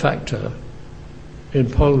particular factor in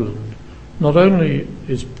Poland. Not only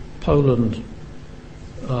is Poland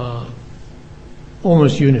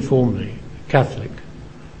almost uniformly Catholic,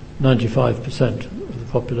 95% of the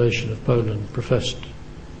population of Poland professed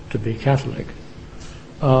to be Catholic,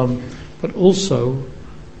 but also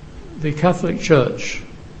the Catholic Church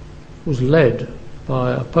was led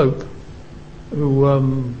by a pope who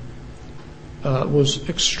was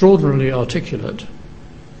extraordinarily articulate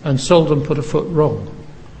and seldom put a foot wrong.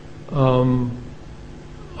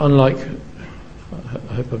 Unlike,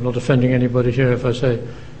 I hope I'm not offending anybody here if I say,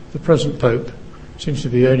 the present pope seems to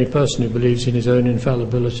be the only person who believes in his own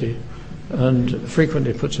infallibility and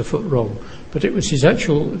frequently puts a foot wrong. But it was the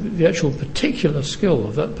actual particular skill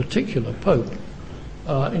of that particular pope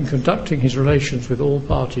in conducting his relations with all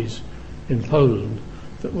parties in Poland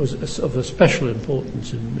that was of a special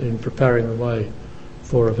importance in preparing the way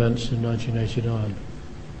for events in 1989.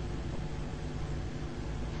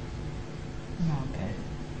 Okay.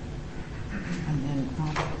 And then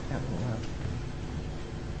after that will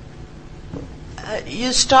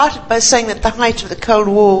You started by saying that the height of the Cold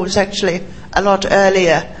War was actually a lot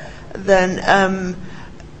earlier than.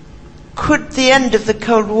 Could the end of the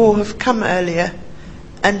Cold War have come earlier?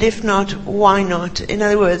 And if not, why not? In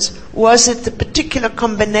other words, was it the particular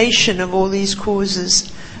combination of all these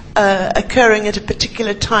causes occurring at a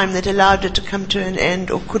particular time that allowed it to come to an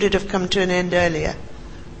end, or could it have come to an end earlier?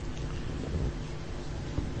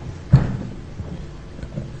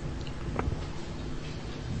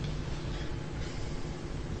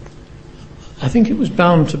 I think it was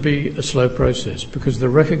bound to be a slow process because the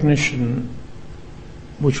recognition,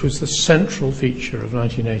 which was the central feature of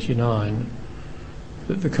 1989,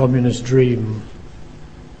 that the communist dream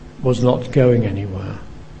was not going anywhere.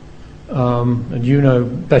 And you know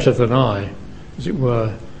better than I, as it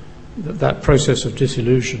were, that process of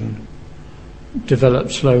disillusion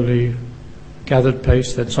developed slowly, gathered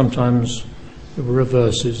pace, then sometimes there were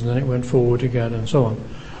reverses, and then it went forward again, and so on.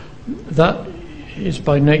 That is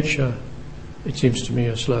by nature, it seems to me,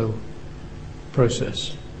 a slow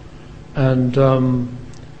process. And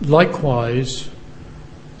likewise,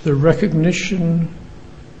 the recognition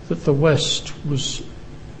that the West was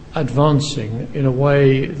advancing in a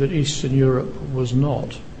way that Eastern Europe was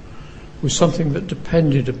not was something that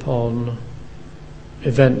depended upon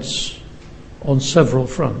events on several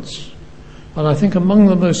fronts. And I think among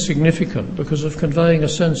the most significant, because of conveying a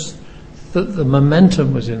sense that the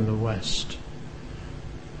momentum was in the West,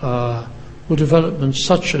 were developments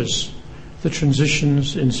such as the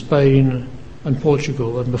transitions in Spain and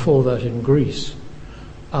Portugal, and before that in Greece,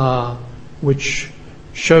 which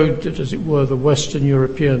showed that, as it were, the Western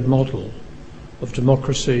European model of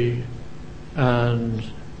democracy and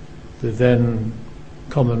the then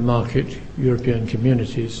common market European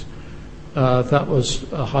communities, that was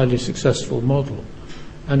a highly successful model.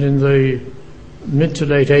 And in the mid to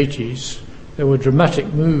late 80s, there were dramatic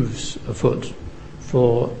moves afoot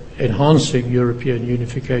for enhancing European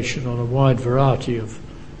unification on a wide variety of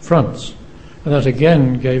fronts. And that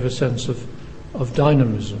again gave a sense of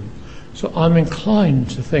dynamism. So I'm inclined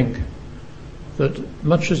to think that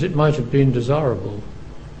much as it might have been desirable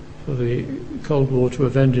for the Cold War to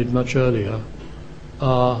have ended much earlier,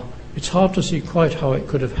 it's hard to see quite how it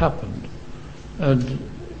could have happened. And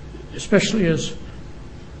especially as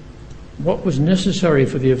what was necessary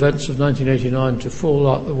for the events of 1989 to fall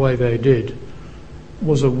out the way they did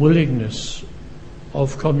was a willingness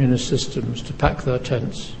of communist systems to pack their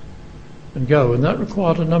tents and go. And that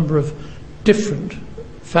required a number of different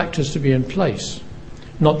factors to be in place,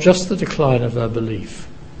 not just the decline of their belief,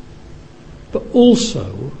 but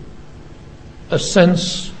also a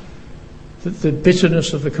sense that the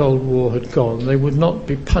bitterness of the Cold War had gone. They would not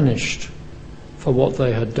be punished for what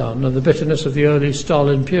they had done, and the bitterness of the early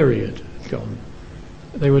Stalin period had gone.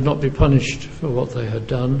 They would not be punished for what they had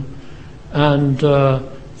done, and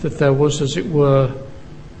that there was, as it were,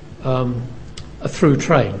 a through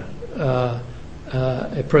train,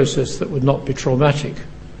 a process that would not be traumatic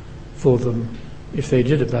for them if they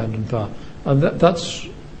did abandon power. And that's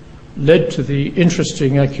led to the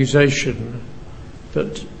interesting accusation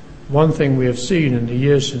that one thing we have seen in the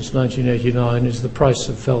years since 1989 is the price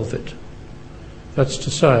of velvet. That's to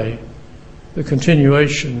say, the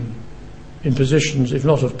continuation in positions, if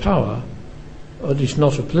not of power, or at least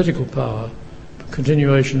not of political power, but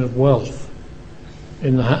continuation of wealth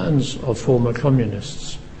in the hands of former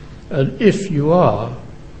communists. And if you are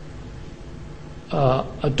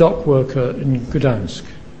a dock worker in Gdansk,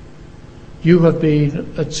 you have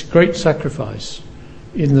been at great sacrifice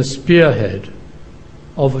in the spearhead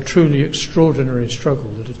of a truly extraordinary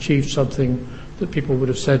struggle that achieved something that people would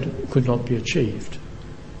have said could not be achieved.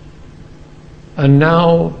 And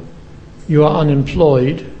now you are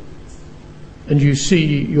unemployed and you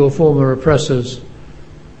see your former oppressors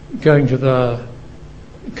going to their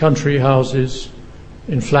country houses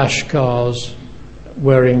in flash cars,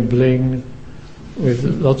 wearing bling, with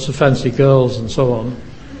lots of fancy girls and so on.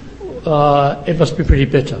 It must be pretty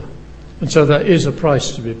bitter. And so there is a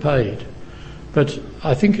price to be paid. But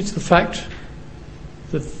I think it's the fact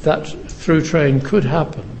that through train could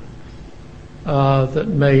happen that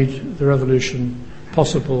made the revolution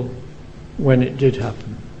possible when it did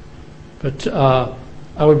happen. But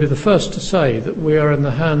I would be the first to say that we are in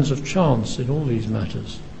the hands of chance in all these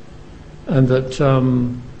matters, and that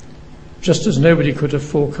just as nobody could have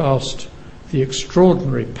forecast the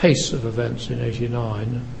extraordinary pace of events in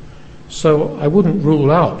 '89, so I wouldn't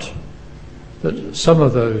rule out that some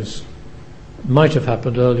of those might have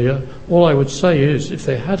happened earlier. All I would say is, if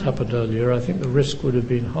they had happened earlier, I think the risk would have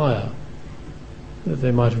been higher that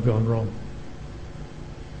they might have gone wrong.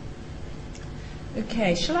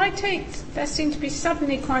 Okay, shall I take, there seem to be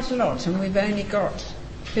suddenly quite a lot, and we've only got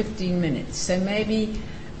 15 minutes, so maybe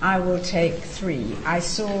I will take 3. I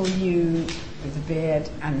saw you with the beard,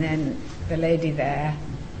 and then the lady there,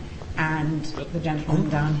 and the gentleman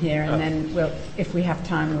down here, and then if we have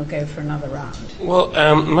time, we'll go for another round. Well,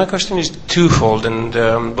 my question is twofold, and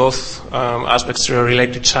both aspects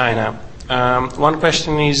relate to China. One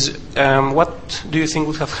question is, what do you think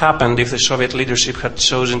would have happened if the Soviet leadership had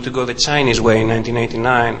chosen to go the Chinese way in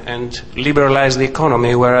 1989 and liberalize the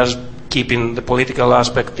economy, whereas keeping the political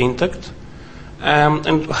aspect intact?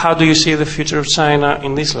 And how do you see the future of China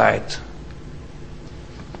in this light?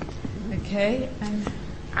 Okay.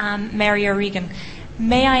 Mary O'Regan,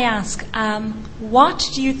 may I ask, what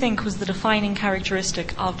do you think was the defining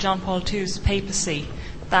characteristic of John Paul II's papacy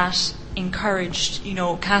that encouraged,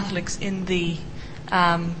 Catholics in the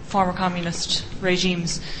former communist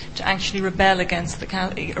regimes to actually rebel against the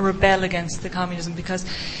communism? Because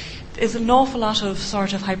there's an awful lot of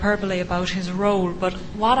sort of hyperbole about his role, but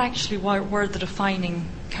what actually were the defining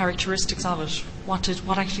characteristics of it?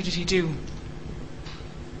 What actually did he do?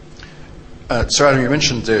 So Adam, you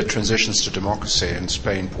mentioned the transitions to democracy in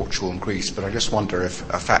Spain, Portugal and Greece, but I just wonder if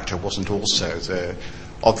a factor wasn't also the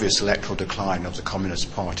obvious electoral decline of the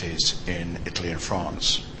communist parties in Italy and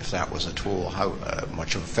France, if that was at all, how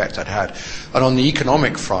much of an effect that had. And on the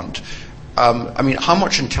economic front, how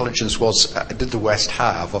much intelligence did the West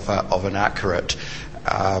have of an accurate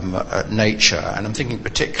nature? And I'm thinking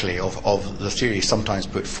particularly of the theory sometimes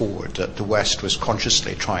put forward that the West was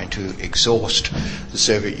consciously trying to exhaust the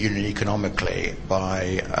Soviet Union economically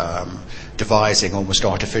by devising almost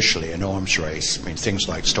artificially an arms race. Things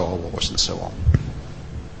like Star Wars and so on.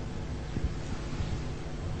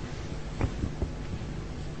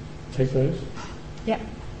 Take those? Yeah.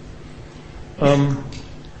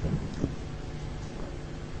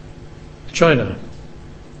 China.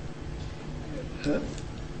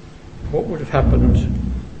 What would have happened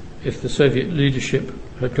if the Soviet leadership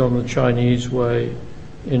had gone the Chinese way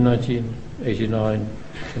in 1989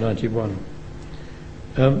 to 91?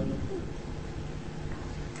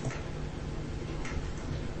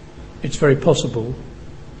 It's very possible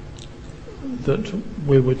that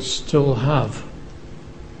we would still have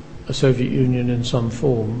a Soviet Union in some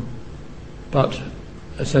form, but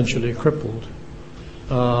essentially crippled,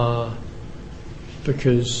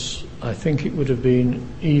 because I think it would have been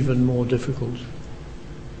even more difficult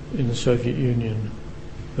in the Soviet Union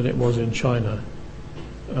than it was in China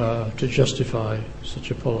to justify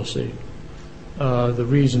such a policy. The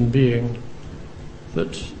reason being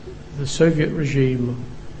that the Soviet regime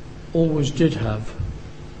always did have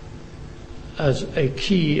as a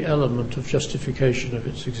key element of justification of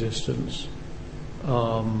its existence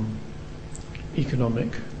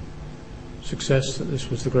economic success, that this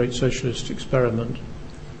was the great socialist experiment,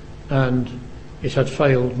 and it had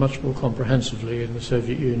failed much more comprehensively in the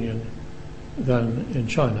Soviet Union than in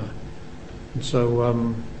China. And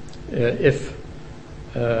so if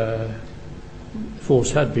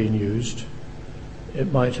force had been used,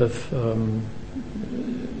 it might have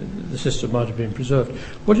the system might have been preserved.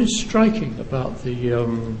 What is striking about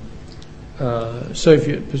the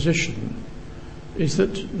Soviet position is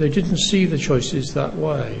that they didn't see the choices that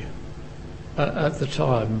way at the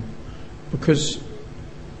time, because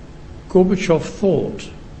Gorbachev thought,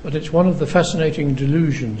 and it's one of the fascinating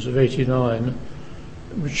delusions of '89,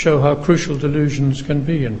 which show how crucial delusions can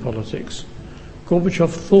be in politics. Gorbachev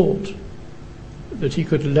thought that he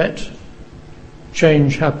could let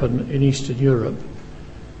change happen in Eastern Europe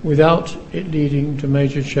without it leading to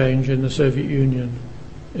major change in the Soviet Union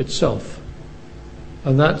itself.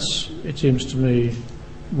 And that's, it seems to me,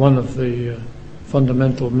 one of the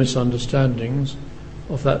fundamental misunderstandings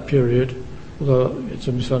of that period, although it's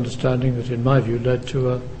a misunderstanding that, in my view, led to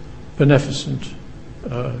a beneficent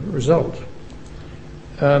result.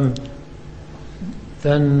 Then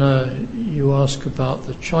you ask about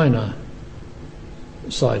the China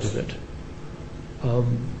side of it.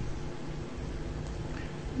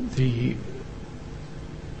 the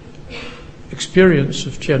experience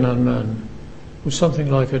of Tiananmen was something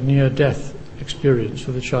like a near-death experience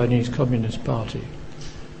for the Chinese Communist Party,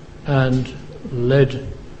 and led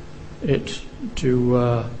it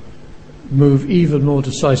to move even more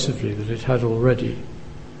decisively than it had already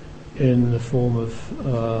in the form of,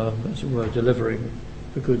 as it were, delivering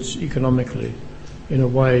the goods economically in a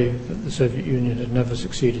way that the Soviet Union had never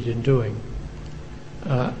succeeded in doing.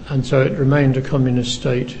 And so it remained a communist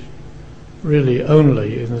state really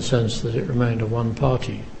only in the sense that it remained a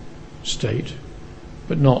one-party state,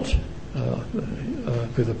 but not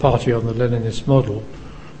with a party on the Leninist model,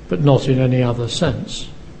 but not in any other sense.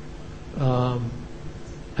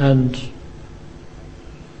 And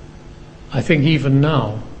I think even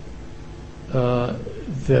now,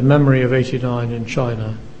 the memory of '89 in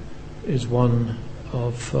China is one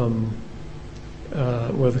of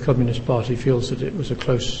where the Communist Party feels that it was a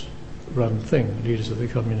close-run thing, leaders of the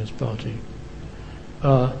Communist Party.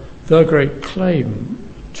 Their great claim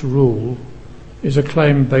to rule is a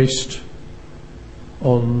claim based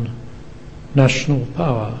on national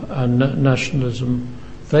power and nationalism.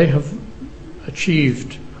 They have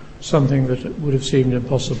achieved something that would have seemed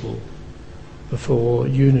impossible before: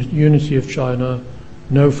 unity of China,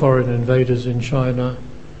 no foreign invaders in China,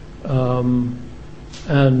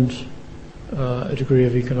 and a degree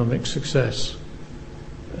of economic success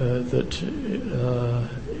that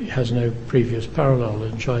has no previous parallel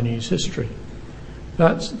in Chinese history.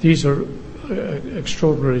 These are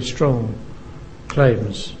extraordinarily strong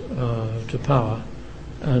claims to power,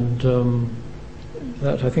 and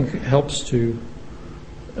that I think helps to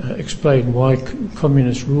explain why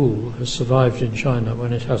communist rule has survived in China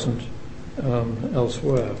when it hasn't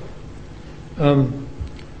elsewhere.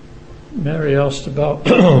 Mary asked about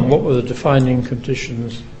what were the defining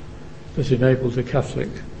conditions that enabled the Catholic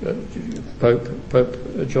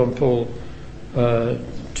Pope John Paul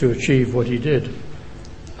to achieve what he did.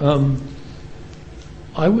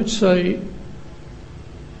 I would say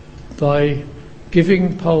by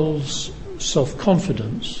giving Poles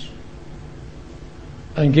self-confidence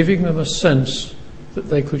and giving them a sense that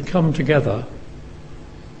they could come together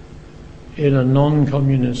in a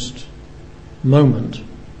non-communist moment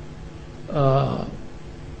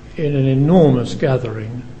in an enormous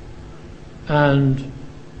gathering and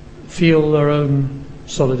feel their own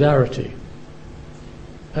solidarity.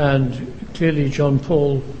 And clearly John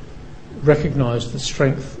Paul recognized the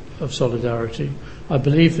strength of solidarity. I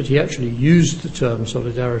believe that he actually used the term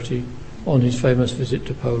solidarity on his famous visit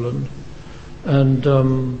to Poland, and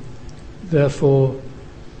therefore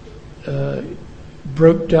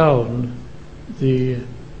broke down the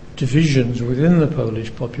divisions within the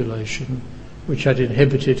Polish population which had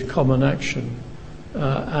inhibited common action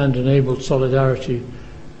and enabled solidarity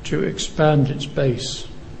to expand its base,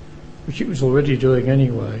 which it was already doing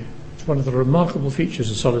anyway. It's one of the remarkable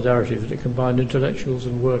features of solidarity that it combined intellectuals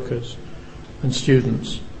and workers and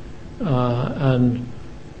students and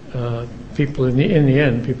people in the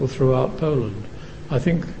end, people throughout Poland. I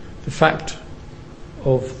think the fact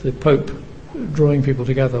of the Pope drawing people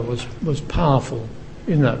together was powerful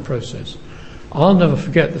in that process. I'll never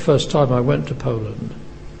forget the first time I went to Poland,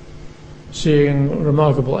 seeing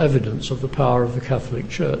remarkable evidence of the power of the Catholic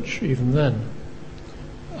Church even then.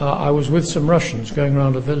 I was with some Russians going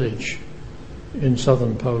around a village in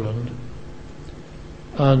southern Poland,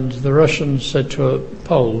 and the Russians said to a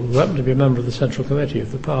Pole, who happened to be a member of the Central Committee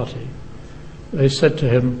of the party, they said to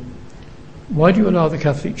him, "Why do you allow the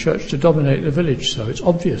Catholic Church to dominate the village so? It's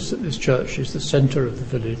obvious that this church is the centre of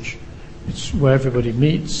the village. It's where everybody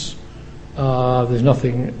meets. There's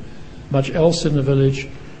nothing much else in the village.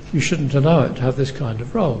 You shouldn't allow it to have this kind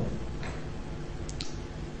of role."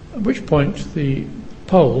 At which point the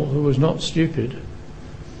Pole, who was not stupid,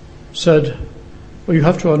 said, "Well, you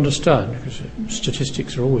have to understand," because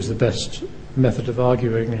statistics are always the best method of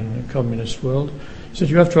arguing in a communist world, he said,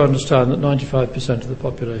 "You have to understand that 95% of the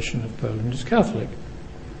population of Poland is Catholic."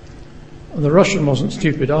 And the Russian wasn't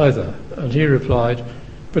stupid either, and he replied,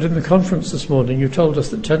 "But in the conference this morning you told us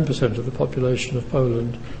that 10% of the population of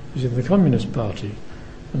Poland is in the Communist Party,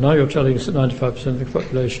 and now you're telling us that 95% of the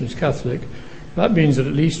population is Catholic. That means that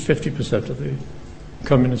at least 50% of the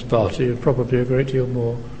Communist Party, and probably a great deal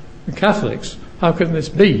more, are Catholics. How can this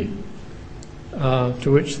be?"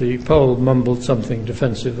 To which the Pole mumbled something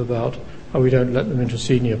defensive about how we don't let them into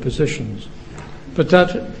senior positions. But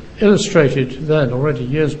that illustrated then, already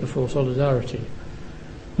years before Solidarity,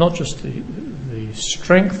 not just the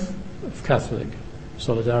strength of Catholic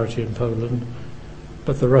solidarity in Poland,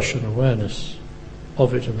 but the Russian awareness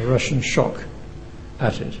of it and the Russian shock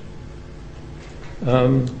at it.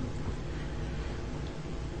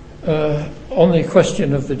 On the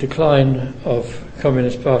question of the decline of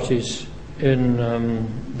communist parties in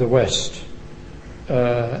the West,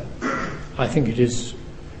 I think it is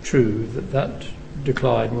true that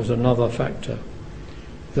decline was another factor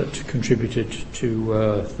that contributed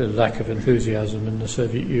to the lack of enthusiasm in the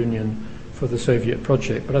Soviet Union for the Soviet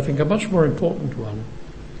project. But I think a much more important one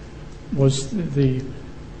was the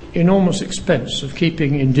enormous expense of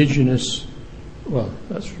keeping indigenous, well,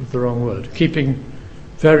 that's the wrong word, keeping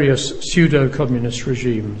various pseudo-communist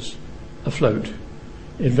regimes afloat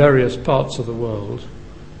in various parts of the world,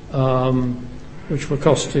 which were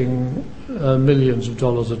costing millions of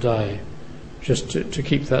dollars a day, just to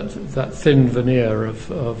keep that thin veneer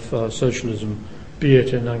of socialism, be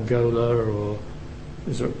it in Angola or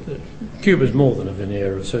Cuba's more than a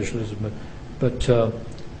veneer of socialism, but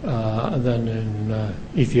and then in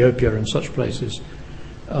Ethiopia and such places,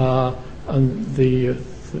 and the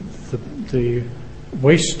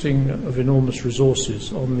wasting of enormous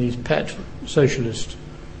resources on these pet socialist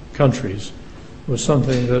countries was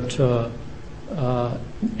something that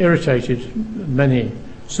irritated many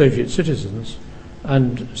Soviet citizens,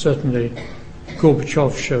 and certainly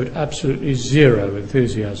Gorbachev showed absolutely zero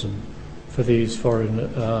enthusiasm for these foreign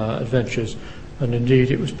adventures, and indeed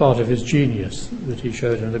it was part of his genius that he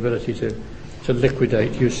showed an ability to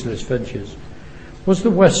liquidate useless ventures. Was the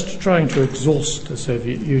West trying to exhaust the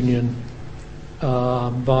Soviet Union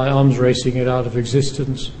by arms racing it out of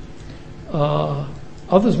existence?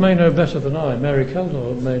 Others may know better than I. Mary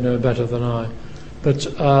Keldor may know better than I, but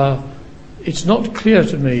it's not clear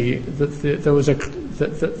to me that there was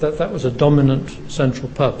that was a dominant central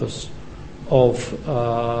purpose of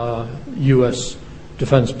U.S.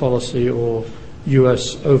 defense policy or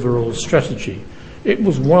U.S. overall strategy. It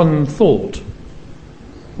was one thought,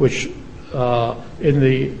 which in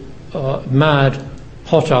the mad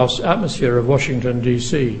hothouse atmosphere of Washington,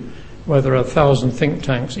 D.C., where there are 1,000 think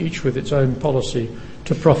tanks, each with its own policy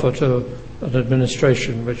to proffer to an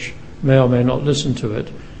administration which may or may not listen to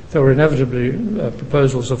it, there were inevitably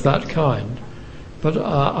proposals of that kind. But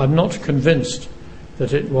I'm not convinced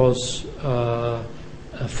that it was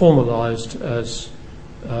formalized as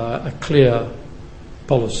a clear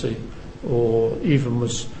policy, or even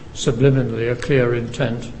was subliminally a clear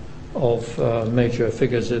intent of major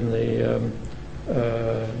figures in the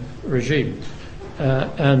regime.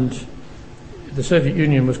 And the Soviet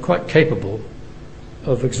Union was quite capable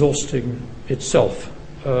of exhausting itself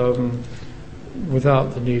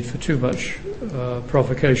without the need for too much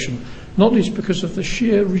provocation, not least because of the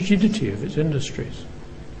sheer rigidity of its industries.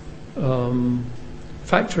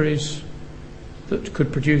 Factories that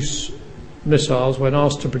could produce missiles, when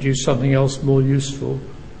asked to produce something else more useful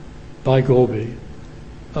by Gorby,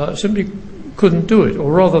 simply couldn't do it,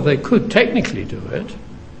 or rather they could technically do it.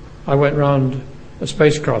 I went round a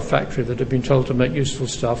spacecraft factory that had been told to make useful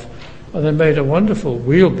stuff, and they made a wonderful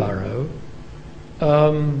wheelbarrow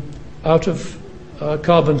out of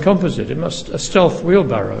carbon composite. A stealth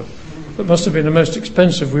wheelbarrow that must have been the most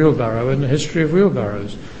expensive wheelbarrow in the history of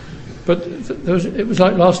wheelbarrows. But it was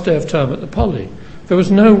like last day of term at the Poly. There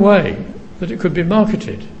was no way that it could be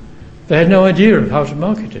marketed. They had no idea of how to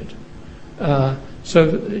market it. So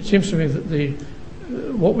it seems to me that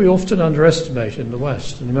what we often underestimate in the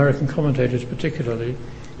West, and American commentators particularly,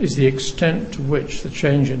 is the extent to which the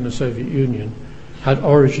change in the Soviet Union had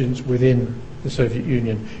origins within the Soviet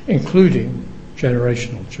Union, including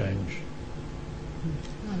generational change.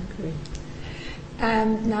 I agree.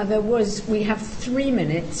 Now we have 3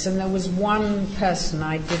 minutes, and there was one person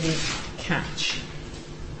I didn't catch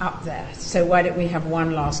up there. So why don't we have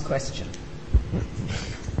one last question?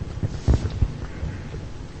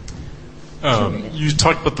 You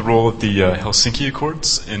talked about the role of the Helsinki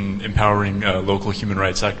Accords in empowering local human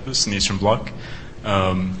rights activists in the Eastern Bloc. So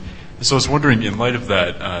I was wondering, in light of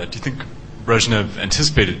that, do you think Brezhnev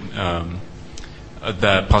anticipated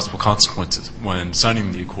that possible consequences when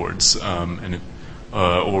signing the Accords, and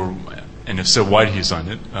if so, why did he sign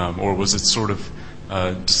it? Or was it sort of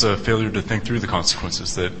just a failure to think through the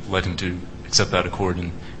consequences that led him to accept that accord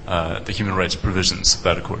and the human rights provisions of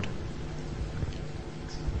that accord?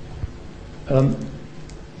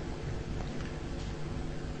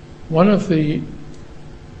 One of the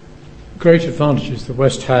great advantages the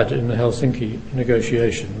West had in the Helsinki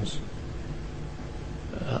negotiations,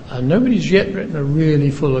 and nobody's yet written a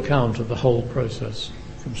really full account of the whole process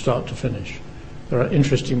from start to finish. There are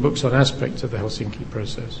interesting books on aspects of the Helsinki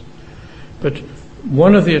process. But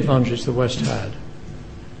one of the advantages the West had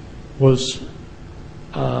was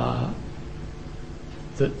that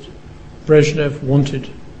Brezhnev wanted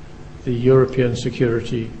the European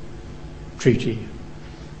Security Treaty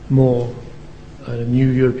more a new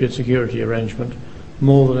European security arrangement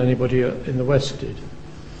more than anybody in the West did.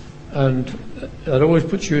 And that always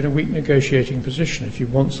puts you in a weak negotiating position if you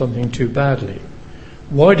want something too badly.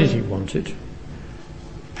 Why did he want it?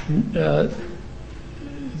 The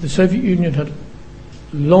Soviet Union had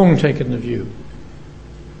long taken the view,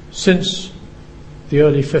 since the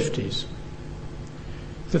early 50s,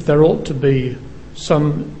 that there ought to be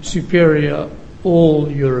some superior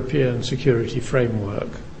all-European security framework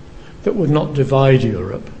that would not divide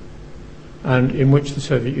Europe and in which the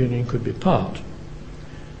Soviet Union could be part.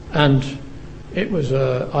 And it was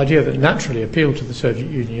an idea that naturally appealed to the Soviet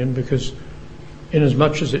Union because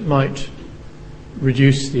inasmuch as it might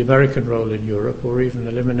reduce the American role in Europe or even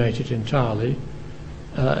eliminate it entirely,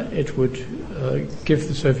 it would give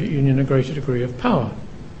the Soviet Union a greater degree of power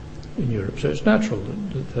in Europe. So it's natural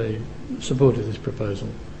that they supported this proposal.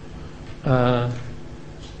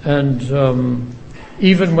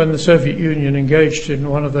 Even when the Soviet Union engaged in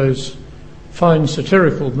one of those fine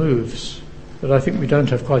satirical moves that I think we don't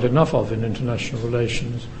have quite enough of in international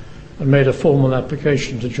relations, and made a formal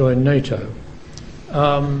application to join NATO,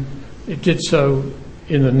 it did so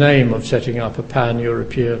in the name of setting up a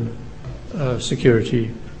pan-European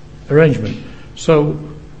security arrangement. So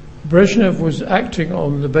Brezhnev was acting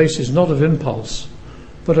on the basis not of impulse,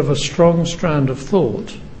 but of a strong strand of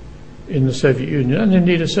thought in the Soviet Union, and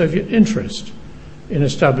indeed a Soviet interest in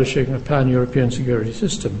establishing a pan-European security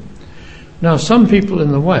system. Now, some people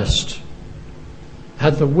in the West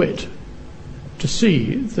had the wit to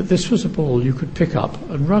see that this was a ball you could pick up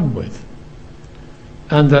and run with,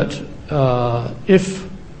 and that if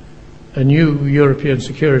a new European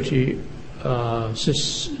security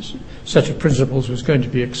set of principles was going to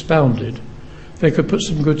be expounded, they could put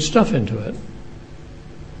some good stuff into it.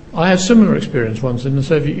 I had similar experience once in the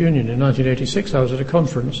Soviet Union. In 1986, I was at a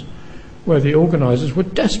conference where the organisers were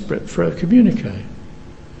desperate for a communique.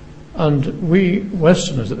 And we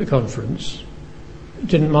Westerners at the conference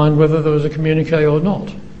didn't mind whether there was a communique or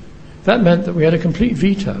not. That meant that we had a complete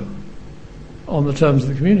veto on the terms of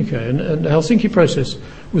the communique. And the Helsinki process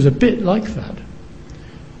was a bit like that.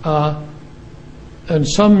 And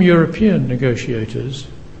some European negotiators,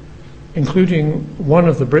 including one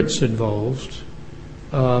of the Brits involved,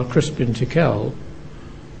 Crispin Tikel,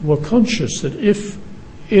 were conscious that if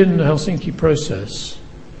in the Helsinki process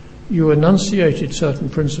you enunciated certain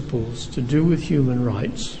principles to do with human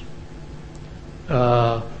rights,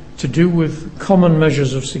 to do with common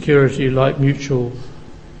measures of security like mutual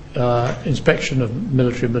inspection of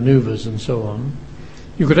military manoeuvres and so on,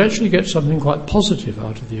 you could actually get something quite positive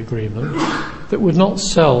out of the agreement that would not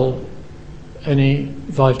sell any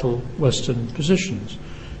vital Western positions,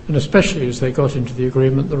 and especially as they got into the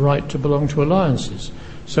agreement the right to belong to alliances.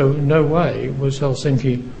 So in no way was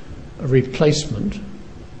Helsinki a replacement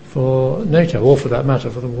for NATO, or for that matter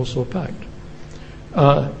for the Warsaw Pact.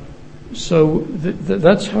 So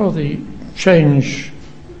that's how the change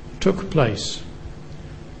took place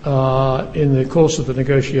in the course of the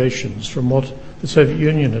negotiations, from what the Soviet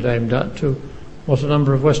Union had aimed at to what a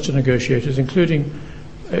number of Western negotiators, including,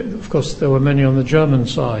 of course, there were many on the German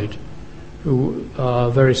side who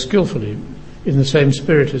very skillfully, in the same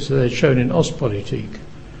spirit as they had shown in Ostpolitik,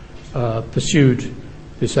 pursued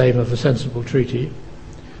this aim of a sensible treaty.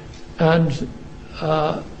 And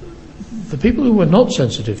the people who were not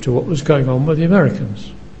sensitive to what was going on were the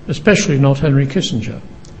Americans, especially not Henry Kissinger,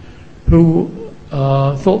 who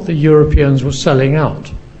thought the Europeans were selling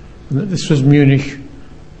out, and that this was Munich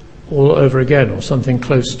all over again, or something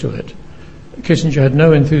close to it. Kissinger had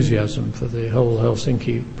no enthusiasm for the whole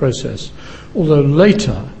Helsinki process, although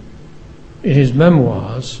later, in his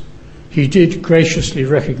memoirs, he did graciously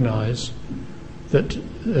recognize that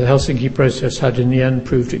the Helsinki process had in the end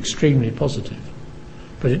proved extremely positive.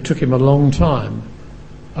 But it took him a long time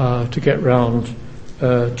to get round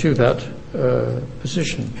to that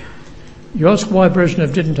position. You ask why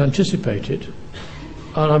Brezhnev didn't anticipate it,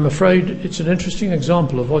 and I'm afraid it's an interesting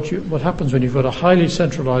example of what happens when you've got a highly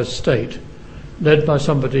centralized state led by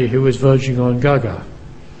somebody who is verging on gaga.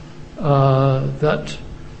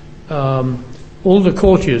 All the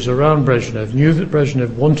courtiers around Brezhnev knew that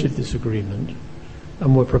Brezhnev wanted this agreement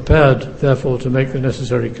and were prepared, therefore, to make the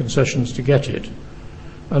necessary concessions to get it.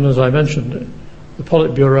 And as I mentioned, the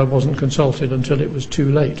Politburo wasn't consulted until it was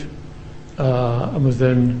too late, and was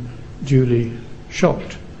then duly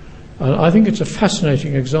shocked. And I think it's a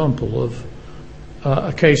fascinating example of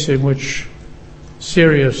a case in which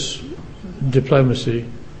serious diplomacy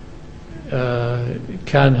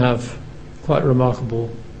can have quite remarkable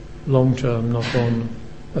long-term knock-on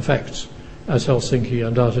effects, as Helsinki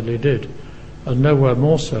undoubtedly did, and nowhere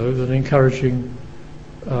more so than encouraging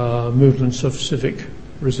movements of civic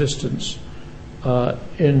resistance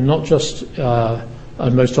in not just,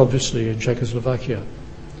 and most obviously in Czechoslovakia,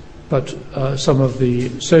 but some of the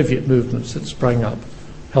Soviet movements that sprang up,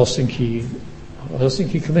 Helsinki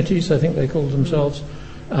committees, I think they called themselves,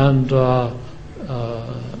 and the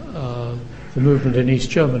movement in East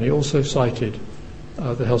Germany also cited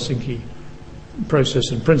the Helsinki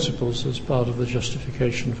process and principles as part of the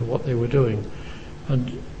justification for what they were doing.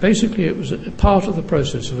 And basically it was a part of the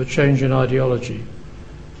process of a change in ideology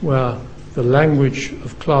where the language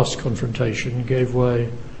of class confrontation gave way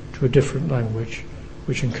to a different language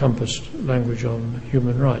which encompassed language on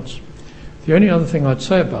human rights. The only other thing I'd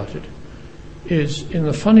say about it is, in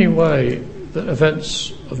the funny way that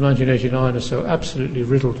events of 1989 are so absolutely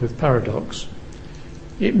riddled with paradox,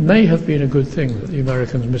 it may have been a good thing that the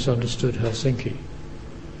Americans misunderstood Helsinki,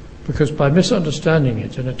 because by misunderstanding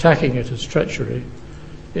it and attacking it as treachery,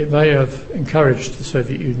 it may have encouraged the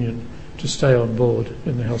Soviet Union to stay on board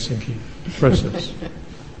in the Helsinki process.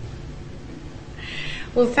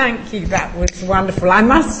 Well, thank you. That was wonderful. I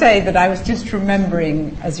must say that I was just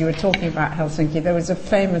remembering, as you were talking about Helsinki, there was a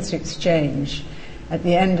famous exchange at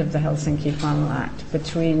the end of the Helsinki Final Act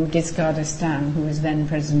between Giscard d'Estaing, who was then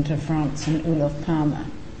President of France, and Olof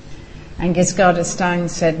Palme. And Giscard d'Estaing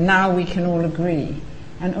said, now we can all agree.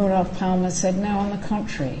 And Olof Palme said, no, on the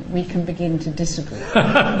contrary, we can begin to disagree.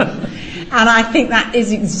 And I think that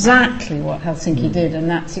is exactly what Helsinki did, and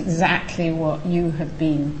that's exactly what you have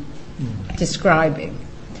been describing.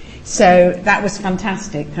 So that was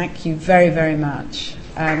fantastic. Thank you very, very much.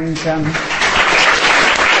 And